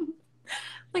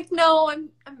 Like, no, I'm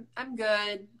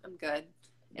good. I'm good.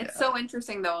 It's so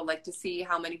interesting though, like to see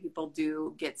how many people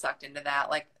do get sucked into that.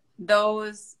 Like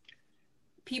those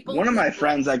people. One of my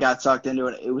friends that got sucked into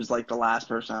it, it was like the last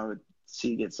person I would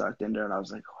see get sucked into it. And I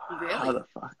was like, really?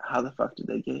 How the fuck did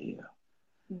they get you?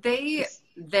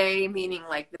 They meaning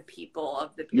like the people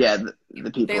of the pyramid. Yeah,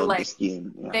 the people of the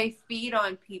scheme. Yeah. They feed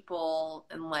on people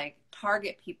and like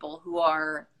target people who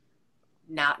are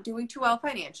not doing too well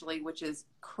financially, which is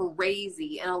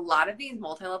crazy. And a lot of these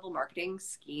multi-level marketing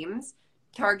schemes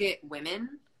target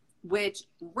women, which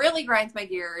really grinds my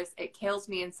gears. It kills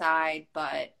me inside,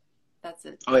 but that's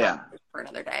it. Oh yeah, for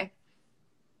another day.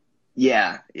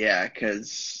 Yeah,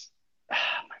 because oh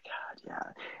my god,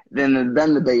 yeah. Then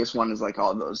the biggest one is like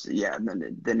all those,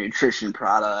 the nutrition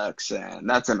products, and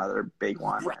that's another big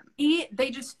one. Right.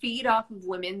 They just feed off of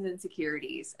women's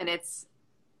insecurities, and it's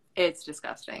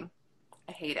disgusting.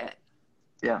 I hate it.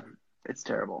 Yeah, it's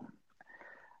terrible.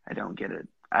 I don't get it.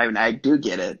 I mean, I do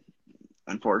get it,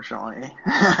 unfortunately.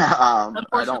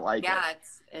 I don't like it. Yeah,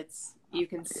 it's you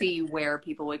can see where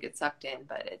people would get sucked in,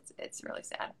 but it's really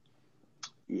sad.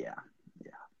 Yeah.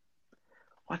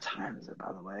 What time is it,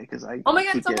 by the way? Because oh my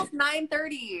god, it's almost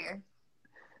 9:30.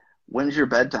 When's your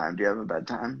bedtime? Do you have a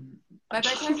bedtime? My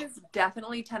bedtime is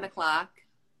definitely 10 o'clock.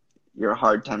 You're a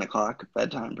hard 10 o'clock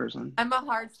bedtime person? I'm a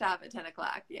hard stop at 10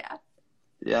 o'clock, yeah.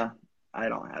 Yeah, I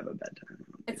don't have a bedtime.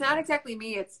 It's not exactly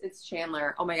me, it's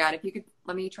Chandler. Oh my god, if you could,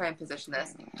 let me try and position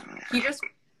this. He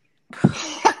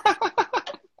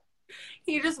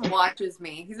just watches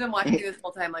me. He's been watching me this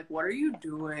whole time, like, what are you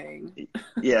doing?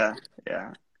 Yeah.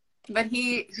 But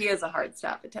he has a hard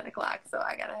stop at 10 o'clock, so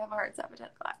I gotta have a hard stop at 10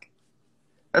 o'clock.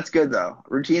 That's good, though.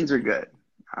 Routines are good.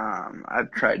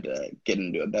 I've tried to get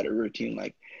into a better routine,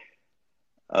 like,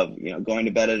 of, going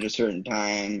to bed at a certain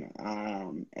time,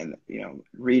 and,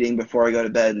 reading before I go to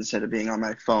bed instead of being on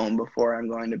my phone before I'm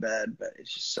going to bed, but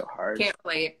it's just so hard. Can't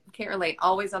relate.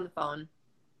 Always on the phone.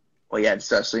 Well, yeah,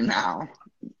 especially now.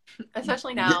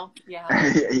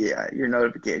 Yeah. Yeah, your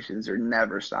notifications are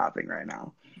never stopping right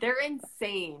now. They're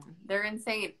insane.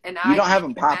 And you don't have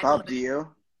them pop up, do you?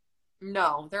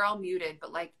 No, they're all muted.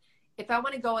 But like, if I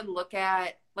want to go and look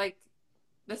at, like,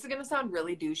 this is going to sound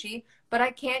really douchey, but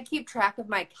I can't keep track of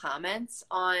my comments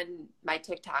on my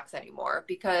TikToks anymore,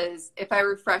 because if I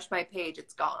refresh my page,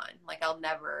 it's gone. Like I'll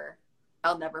never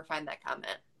find that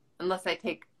comment unless I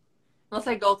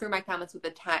go through my comments with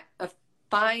a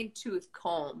fine-tooth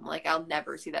comb. Like I'll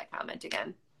never see that comment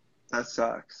again. That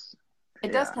sucks.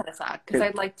 It does kind of suck, because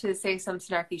I'd like to say some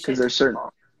snarky shit. Because there's certain.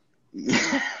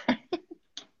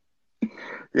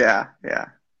 Yeah.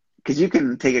 Because you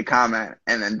can take a comment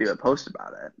and then do a post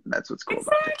about it. That's what's cool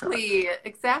about TikTok.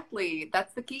 Exactly.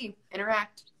 That's the key.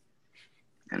 Interact.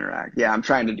 Yeah, I'm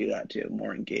trying to do that too.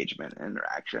 More engagement and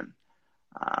interaction.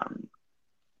 But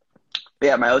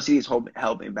yeah, my OCD's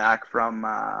held me back from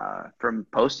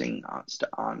posting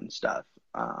on stuff.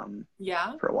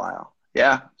 For a while.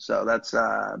 Yeah, so that's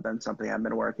been something I've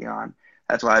been working on.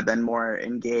 That's why I've been more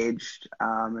engaged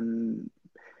and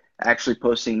actually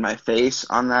posting my face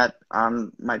on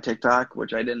my TikTok,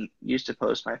 which I didn't used to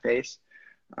post my face.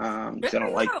 'Cause I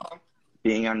don't like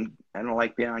being on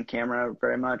camera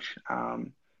very much.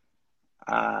 So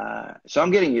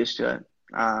I'm getting used to it.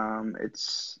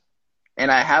 And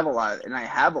I have a lot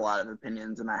of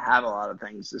opinions, and I have a lot of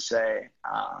things to say.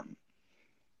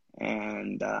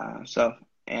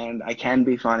 And I can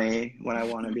be funny when I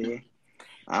want to be.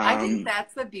 I think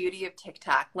that's the beauty of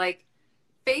TikTok. Like,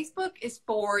 Facebook is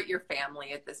for your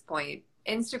family at this point.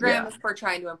 Instagram is for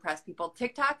trying to impress people.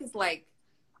 TikTok is like,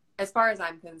 as far as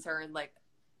I'm concerned, like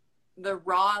the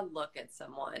raw look at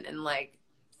someone and like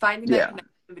finding that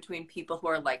connection between people who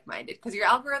are like-minded, because your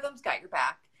algorithm's got your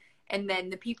back, and then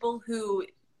the people who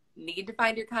need to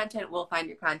find your content will find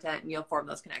your content, and you'll form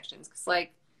those connections. Because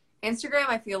like Instagram,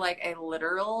 I feel like a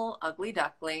literal ugly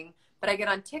duckling, but I get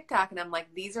on TikTok and I'm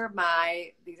like, these are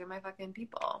my fucking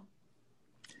people.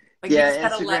 Like, you just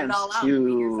gotta let it all out and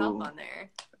be yourself on there.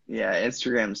 Yeah,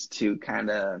 Instagram's too kind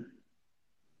of,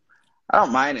 I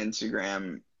don't mind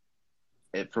Instagram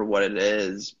for what it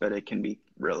is, but it can be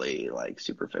really like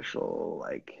superficial,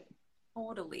 like.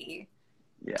 Totally.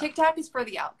 Yeah. TikTok is for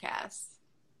the outcasts.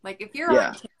 Like, if you're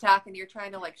on TikTok and you're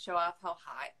trying to like show off how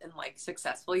hot and like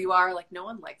successful you are, like no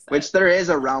one likes that. Which there is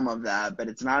a realm of that, but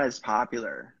it's not as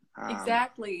popular.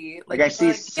 Exactly. Like I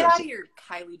see, get out of your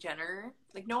Kylie Jenner.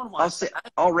 Like, no one wants that.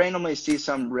 I'll randomly see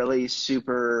some really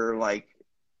super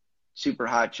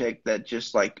hot chick that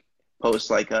just like posts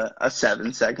like a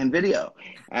 7-second video,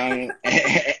 and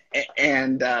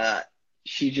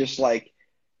she just like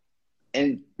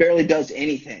and barely does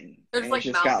anything. There's and like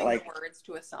just mouthing got like the words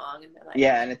to a song, and like,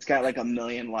 and it's got like 1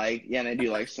 million and they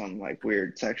do like some like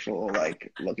weird sexual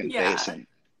like looking face, and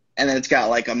then it's got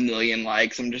like 1 million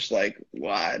likes. I'm just like,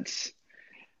 what?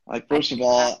 Like, first of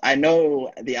all, I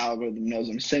know the algorithm knows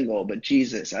I'm single, but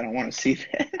Jesus, I don't want to see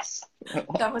this.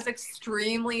 That was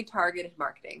extremely targeted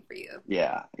marketing for you.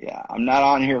 Yeah. I'm not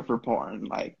on here for porn.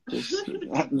 Like, just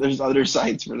there's other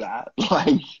sites for that.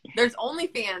 Like, there's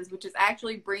OnlyFans, which is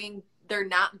actually they're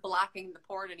not blocking the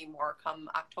porn anymore come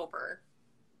October.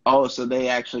 Oh, so they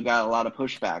actually got a lot of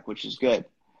pushback, which is good.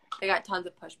 They got tons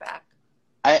of pushback.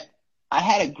 I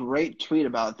had a great tweet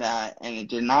about that, and it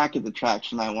did not get the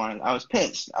traction I wanted. I was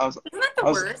pissed. Isn't that the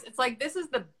worst? It's like, this is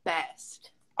the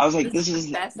best. I was like, this is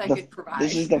the best I could provide.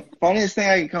 This is the funniest thing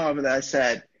I could come up with. I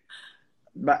said,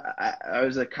 but I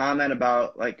was a comment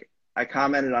about, like, I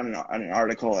commented on an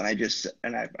article, and I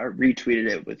retweeted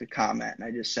it with a comment, and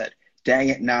I just said, dang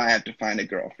it, now I have to find a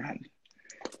girlfriend.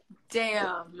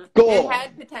 Damn. Goal. It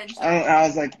had potential. I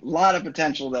was like, a lot of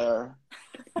potential there.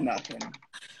 Nothing.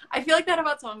 I feel like that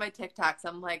about some of my TikToks.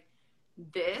 I'm like,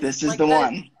 this is the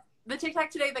one. The TikTok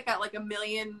today that got like 1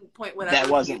 million point whatever. That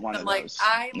wasn't one of like, those.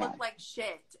 I look like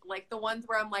shit. Like the ones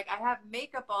where I'm like, I have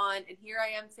makeup on and here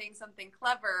I am saying something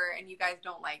clever and you guys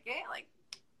don't like it. Like,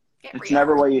 get real. It's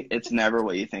never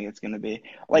what you think it's gonna be.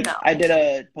 Like, no. I did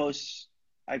a post,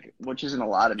 like, which isn't a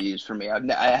lot of views for me.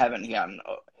 I haven't gotten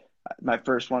my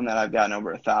first one that I've gotten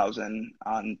over 1,000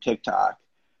 on TikTok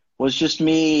was just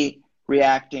me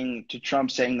reacting to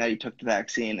Trump saying that he took the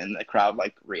vaccine, and the crowd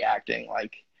like reacting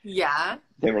like, yeah,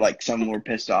 they were like, some were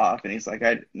pissed off, and he's like,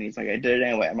 I did it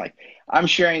anyway. I'm like, I'm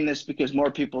sharing this because more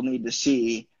people need to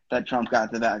see that Trump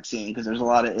got the vaccine, because there's a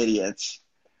lot of idiots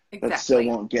that still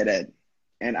won't get it.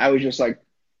 And I was just like,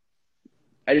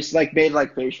 I just like made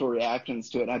like facial reactions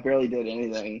to it. I barely did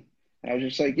anything. And I was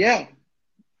just like, yeah.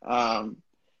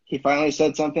 He finally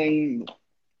said something.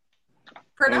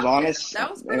 It was honest. That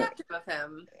was productive of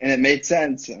him. And it made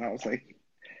sense. And I was like,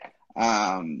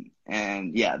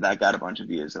 and yeah, that got a bunch of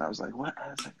views. And I was like, what? I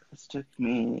was like, this took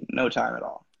me no time at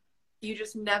all. You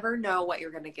just never know what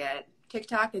you're going to get.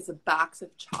 TikTok is a box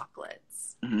of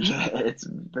chocolates. It's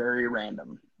very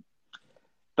random.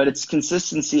 But its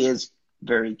consistency is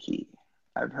very key.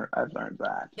 I've learned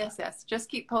that. Yes. Just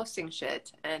keep posting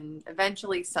shit and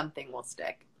eventually something will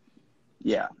stick.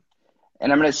 Yeah.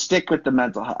 And I'm going to stick with the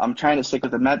mental health. I'm trying to stick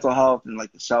with the mental health and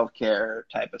like the self-care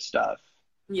type of stuff.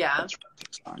 Yeah. That's what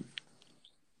takes on.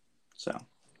 So.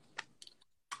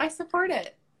 I support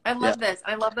it. I love this.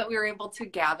 I love that we were able to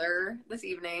gather this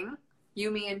evening. You,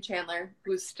 me, and Chandler,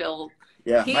 who's still.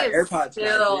 Yeah, he my is AirPods.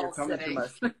 Still You're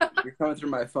coming through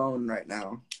my phone right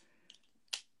now.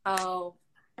 Oh.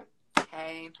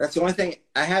 Okay. That's the only thing.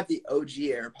 I have the OG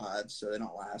AirPods, so they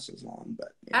don't last as long.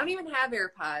 But yeah. I don't even have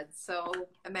AirPods, so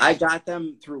imagine. I got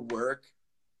them through work.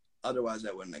 Otherwise,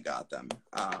 I wouldn't have got them.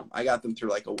 I got them through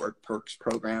like a work perks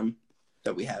program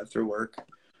that we have through work.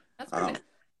 That's pretty nice.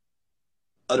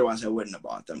 Otherwise, I wouldn't have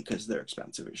bought them because they're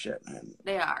expensive as shit. And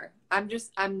they are. I'm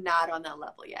not on that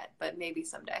level yet, but maybe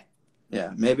someday.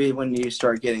 Yeah, maybe when you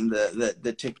start getting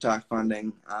the TikTok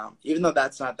funding, even though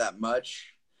that's not that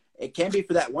much. It can be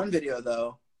for that one video,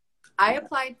 though. I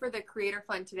applied for the Creator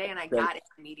Fund today, and I got it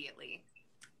immediately.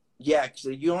 Yeah, because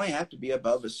you only have to be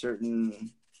above a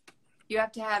certain... You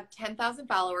have to have 10,000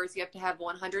 followers. You have to have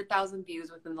 100,000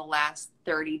 views within the last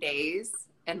 30 days.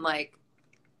 And, like,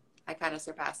 I kind of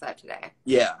surpassed that today.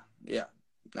 Yeah.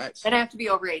 Nice. And I have to be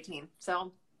over 18,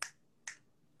 so...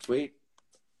 Sweet.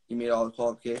 You meet all the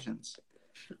qualifications.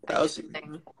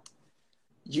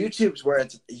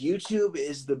 YouTube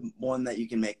is the one that you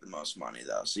can make the most money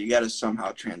though. So you got to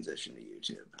somehow transition to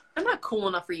YouTube. I'm not cool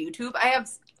enough for YouTube. I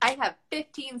have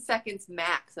 15 seconds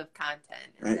max of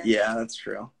content. Yeah, that's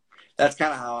true. That's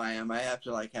kind of how I am. I have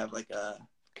to have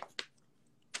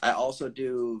I also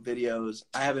do videos.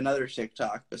 I have another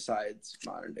TikTok besides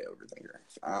Modern Day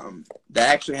Overthinker that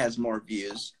actually has more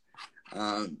views,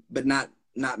 but not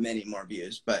many more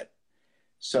views. But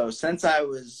so since I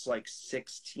was like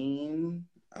 16,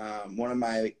 one of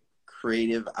my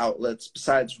creative outlets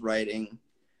besides writing,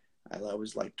 I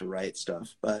always like to write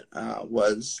stuff, but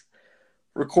was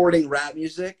recording rap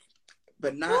music,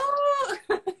 but not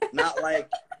like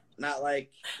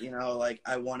like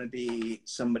I want to be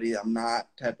somebody I'm not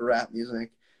type of rap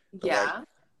music. Yeah.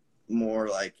 More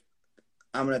like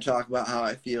I'm going to talk about how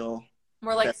I feel.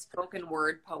 More like spoken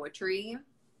word poetry.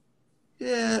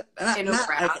 Yeah.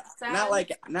 Not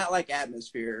like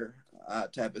atmosphere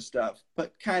type of stuff,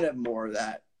 but kind of more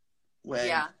that way.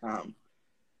 Yeah.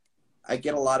 I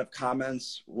get a lot of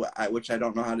comments, which I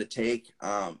don't know how to take,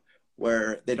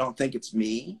 where they don't think it's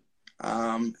me.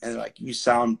 And they're like, you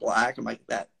sound black. I'm like,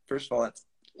 that. First of all, that's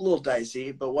a little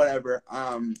dicey, but whatever.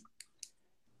 I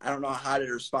don't know how to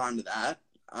respond to that.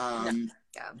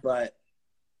 But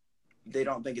they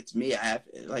don't think it's me. I have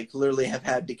literally have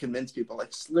had to convince people.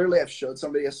 Literally, I've showed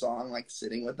somebody a song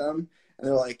sitting with them, and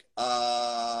they're like,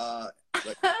 what?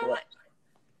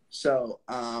 So,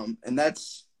 and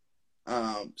that's.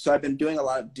 So I've been doing a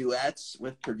lot of duets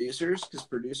with producers because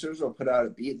producers will put out a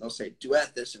beat and they'll say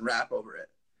duet this and rap over it.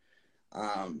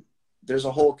 There's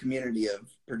a whole community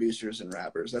of producers and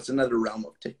rappers. That's another realm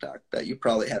of TikTok that you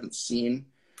probably haven't seen.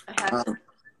 I haven't.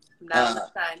 Not on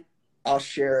the side. I'll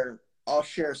share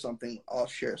something. I'll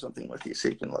share something with you so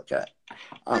you can look at,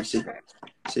 so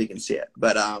you can see it.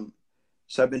 But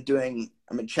so I've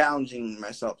been challenging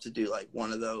myself to do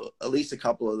one of those, at least a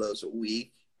couple of those a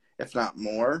week, if not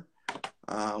more.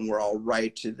 Where I'll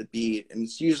write to the beat, and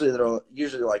it's usually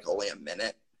only a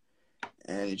minute,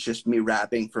 and it's just me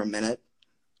rapping for a minute,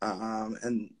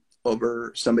 and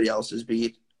over somebody else's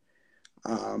beat.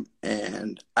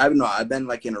 And I don't know, I've been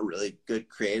in a really good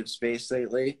creative space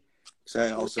lately. So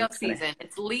I also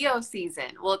It's Leo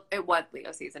season. Well, it was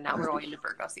Leo season. Now we're going into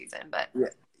Virgo season, but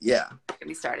yeah. Get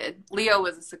me started. Leo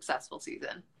was a successful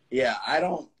season. Yeah,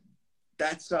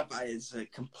 that stuff is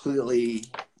completely.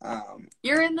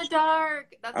 You're in the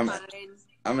dark. That's fine.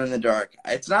 I'm in the dark.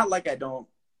 It's not like I don't.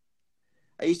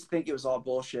 I used to think it was all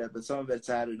bullshit, but some of it's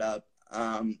added up.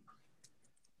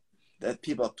 That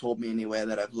people have told me anyway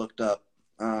that I've looked up.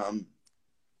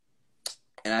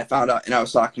 And I found out, and I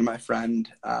was talking to my friend,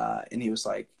 and he was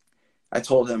like, I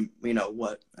told him,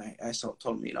 what I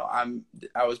told him,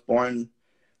 I was born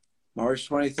March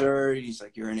 23rd. He's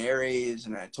like, you're an Aries.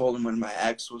 And I told him when my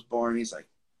ex was born. He's like,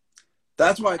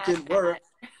 that's why it didn't work.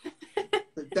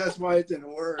 That's why it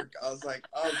didn't work. I was like,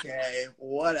 okay,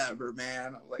 whatever,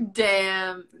 man.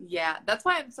 Damn. Yeah. That's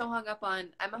why I'm hung up on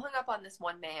this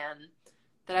one man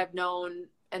that I've known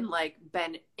and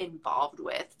been involved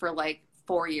with for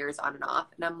 4 years on and off.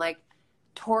 And I'm like,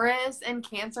 Taurus and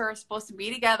Cancer are supposed to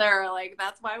be together.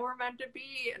 That's why we're meant to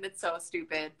be. And it's so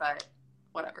stupid, but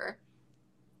whatever.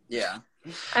 Yeah.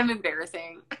 I'm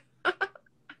embarrassing.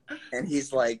 And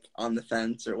he's on the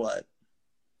fence or what?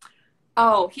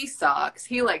 Oh, he sucks.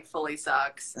 He fully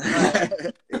sucks.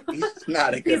 He's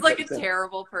not a good He's person. A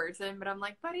terrible person, but I'm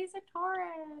like, but he's a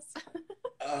Taurus.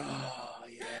 Oh,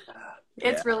 yeah.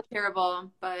 It's really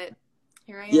terrible, but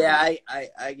here I am. Yeah,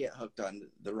 I get hooked on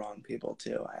the wrong people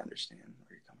too. I understand where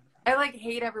you're coming from. I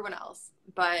hate everyone else,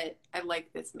 but I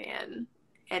like this man,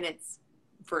 and it's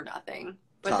for nothing.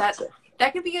 But Toxic.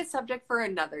 that could be a subject for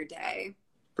another day.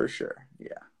 For sure. Yeah.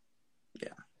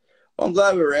 Well, I'm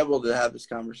glad we were able to have this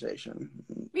conversation.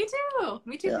 Me too. Yeah.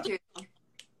 Me too.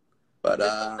 But this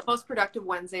was the most productive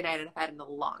Wednesday night I've had in a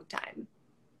long time.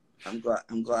 I'm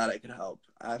glad I could help.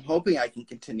 I'm hoping I can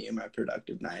continue my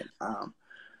productive night.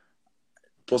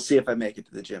 We'll see if I make it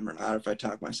to the gym or not, if I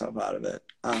talk myself out of it.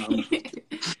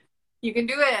 You can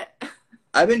do it.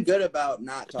 I've been good about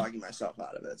not talking myself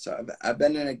out of it. So I've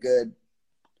been in a good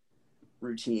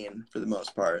routine for the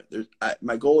most part.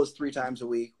 My goal is 3 times a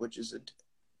week, which is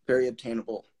very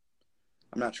obtainable.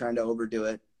 I'm not trying to overdo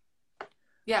it.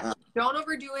 Yeah, don't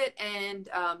overdo it, and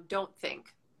don't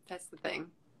think. That's the thing.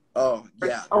 Oh,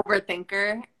 yeah.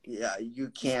 Overthinker. Yeah, you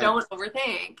can't. Just don't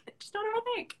overthink. Just don't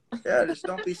overthink. Yeah, just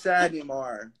don't be sad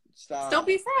anymore. Stop. Just don't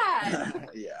be sad.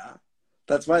 Yeah.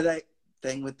 That's why that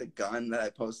thing with the gun that I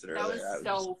posted earlier.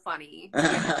 That was so funny.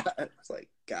 It's like,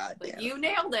 God damn. You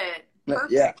nailed it.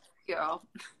 Perfect. Yeah. Go.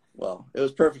 Well, it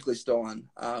was perfectly stolen,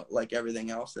 like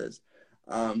everything else is.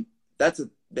 that's the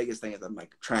biggest thing is I'm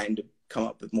like trying to come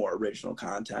up with more original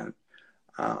content.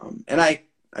 And I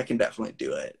can definitely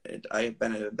do it. I've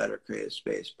been in a better creative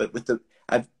space, but with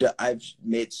I've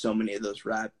made so many of those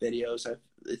rap videos.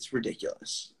 It's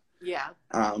ridiculous. Yeah.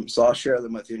 So I'll share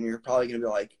them with you, and you're probably gonna be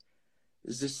like,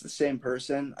 "Is this the same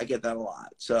person?" I get that a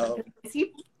lot. So is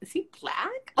he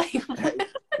black?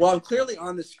 well, I'm clearly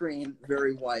on the screen,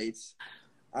 very white.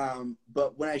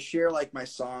 But when I share like my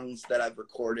songs that I've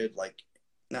recorded, like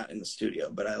not in the studio,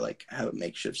 but I like have a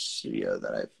makeshift studio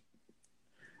that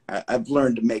I've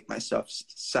learned to make my stuff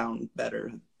sound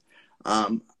better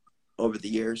over the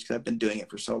years because I've been doing it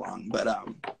for so long. But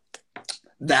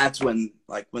that's when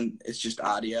it's just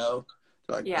audio.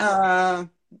 They're like, is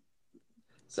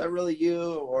that really you,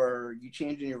 or you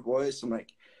changing your voice? I'm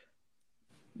like,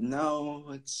 no,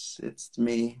 it's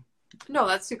me. No,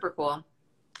 that's super cool.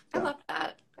 I love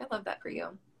that. I love that for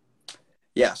you.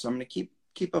 Yeah, so I'm gonna keep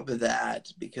up with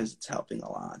that because it's helping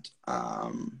a lot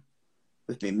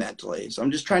with me mentally. So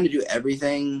I'm just trying to do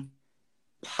everything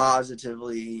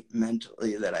positively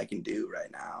mentally that I can do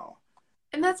right now.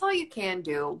 And that's all you can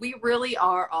do. We really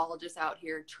are all just out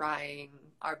here trying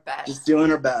our best. Just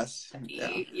doing our best.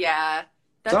 Yeah.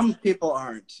 Some people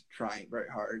aren't trying very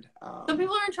hard. Some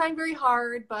people aren't trying very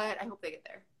hard, but I hope they get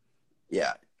there.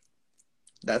 Yeah.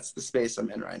 That's the space I'm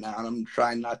in right now. And I'm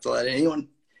trying not to let anyone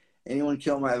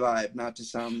kill my vibe. Not to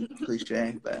sound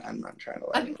cliche, but I'm not trying to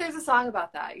let I think there's a song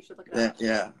about that. You should look it up.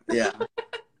 Yeah.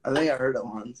 I think I heard it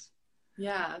once.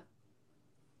 Yeah.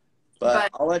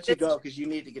 But I'll let you go because you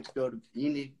need it's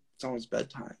almost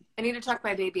bedtime. I need to tuck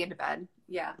my baby into bed.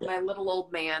 Yeah. My little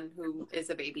old man who is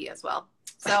a baby as well.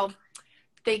 So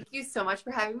thank you so much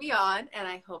for having me on, and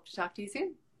I hope to talk to you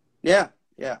soon. Yeah.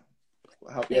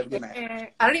 I hope you have a good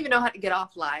night. I don't even know how to get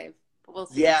off live, but we'll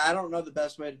see. Yeah, I don't know the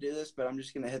best way to do this, but I'm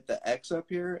just going to hit the X up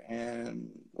here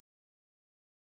and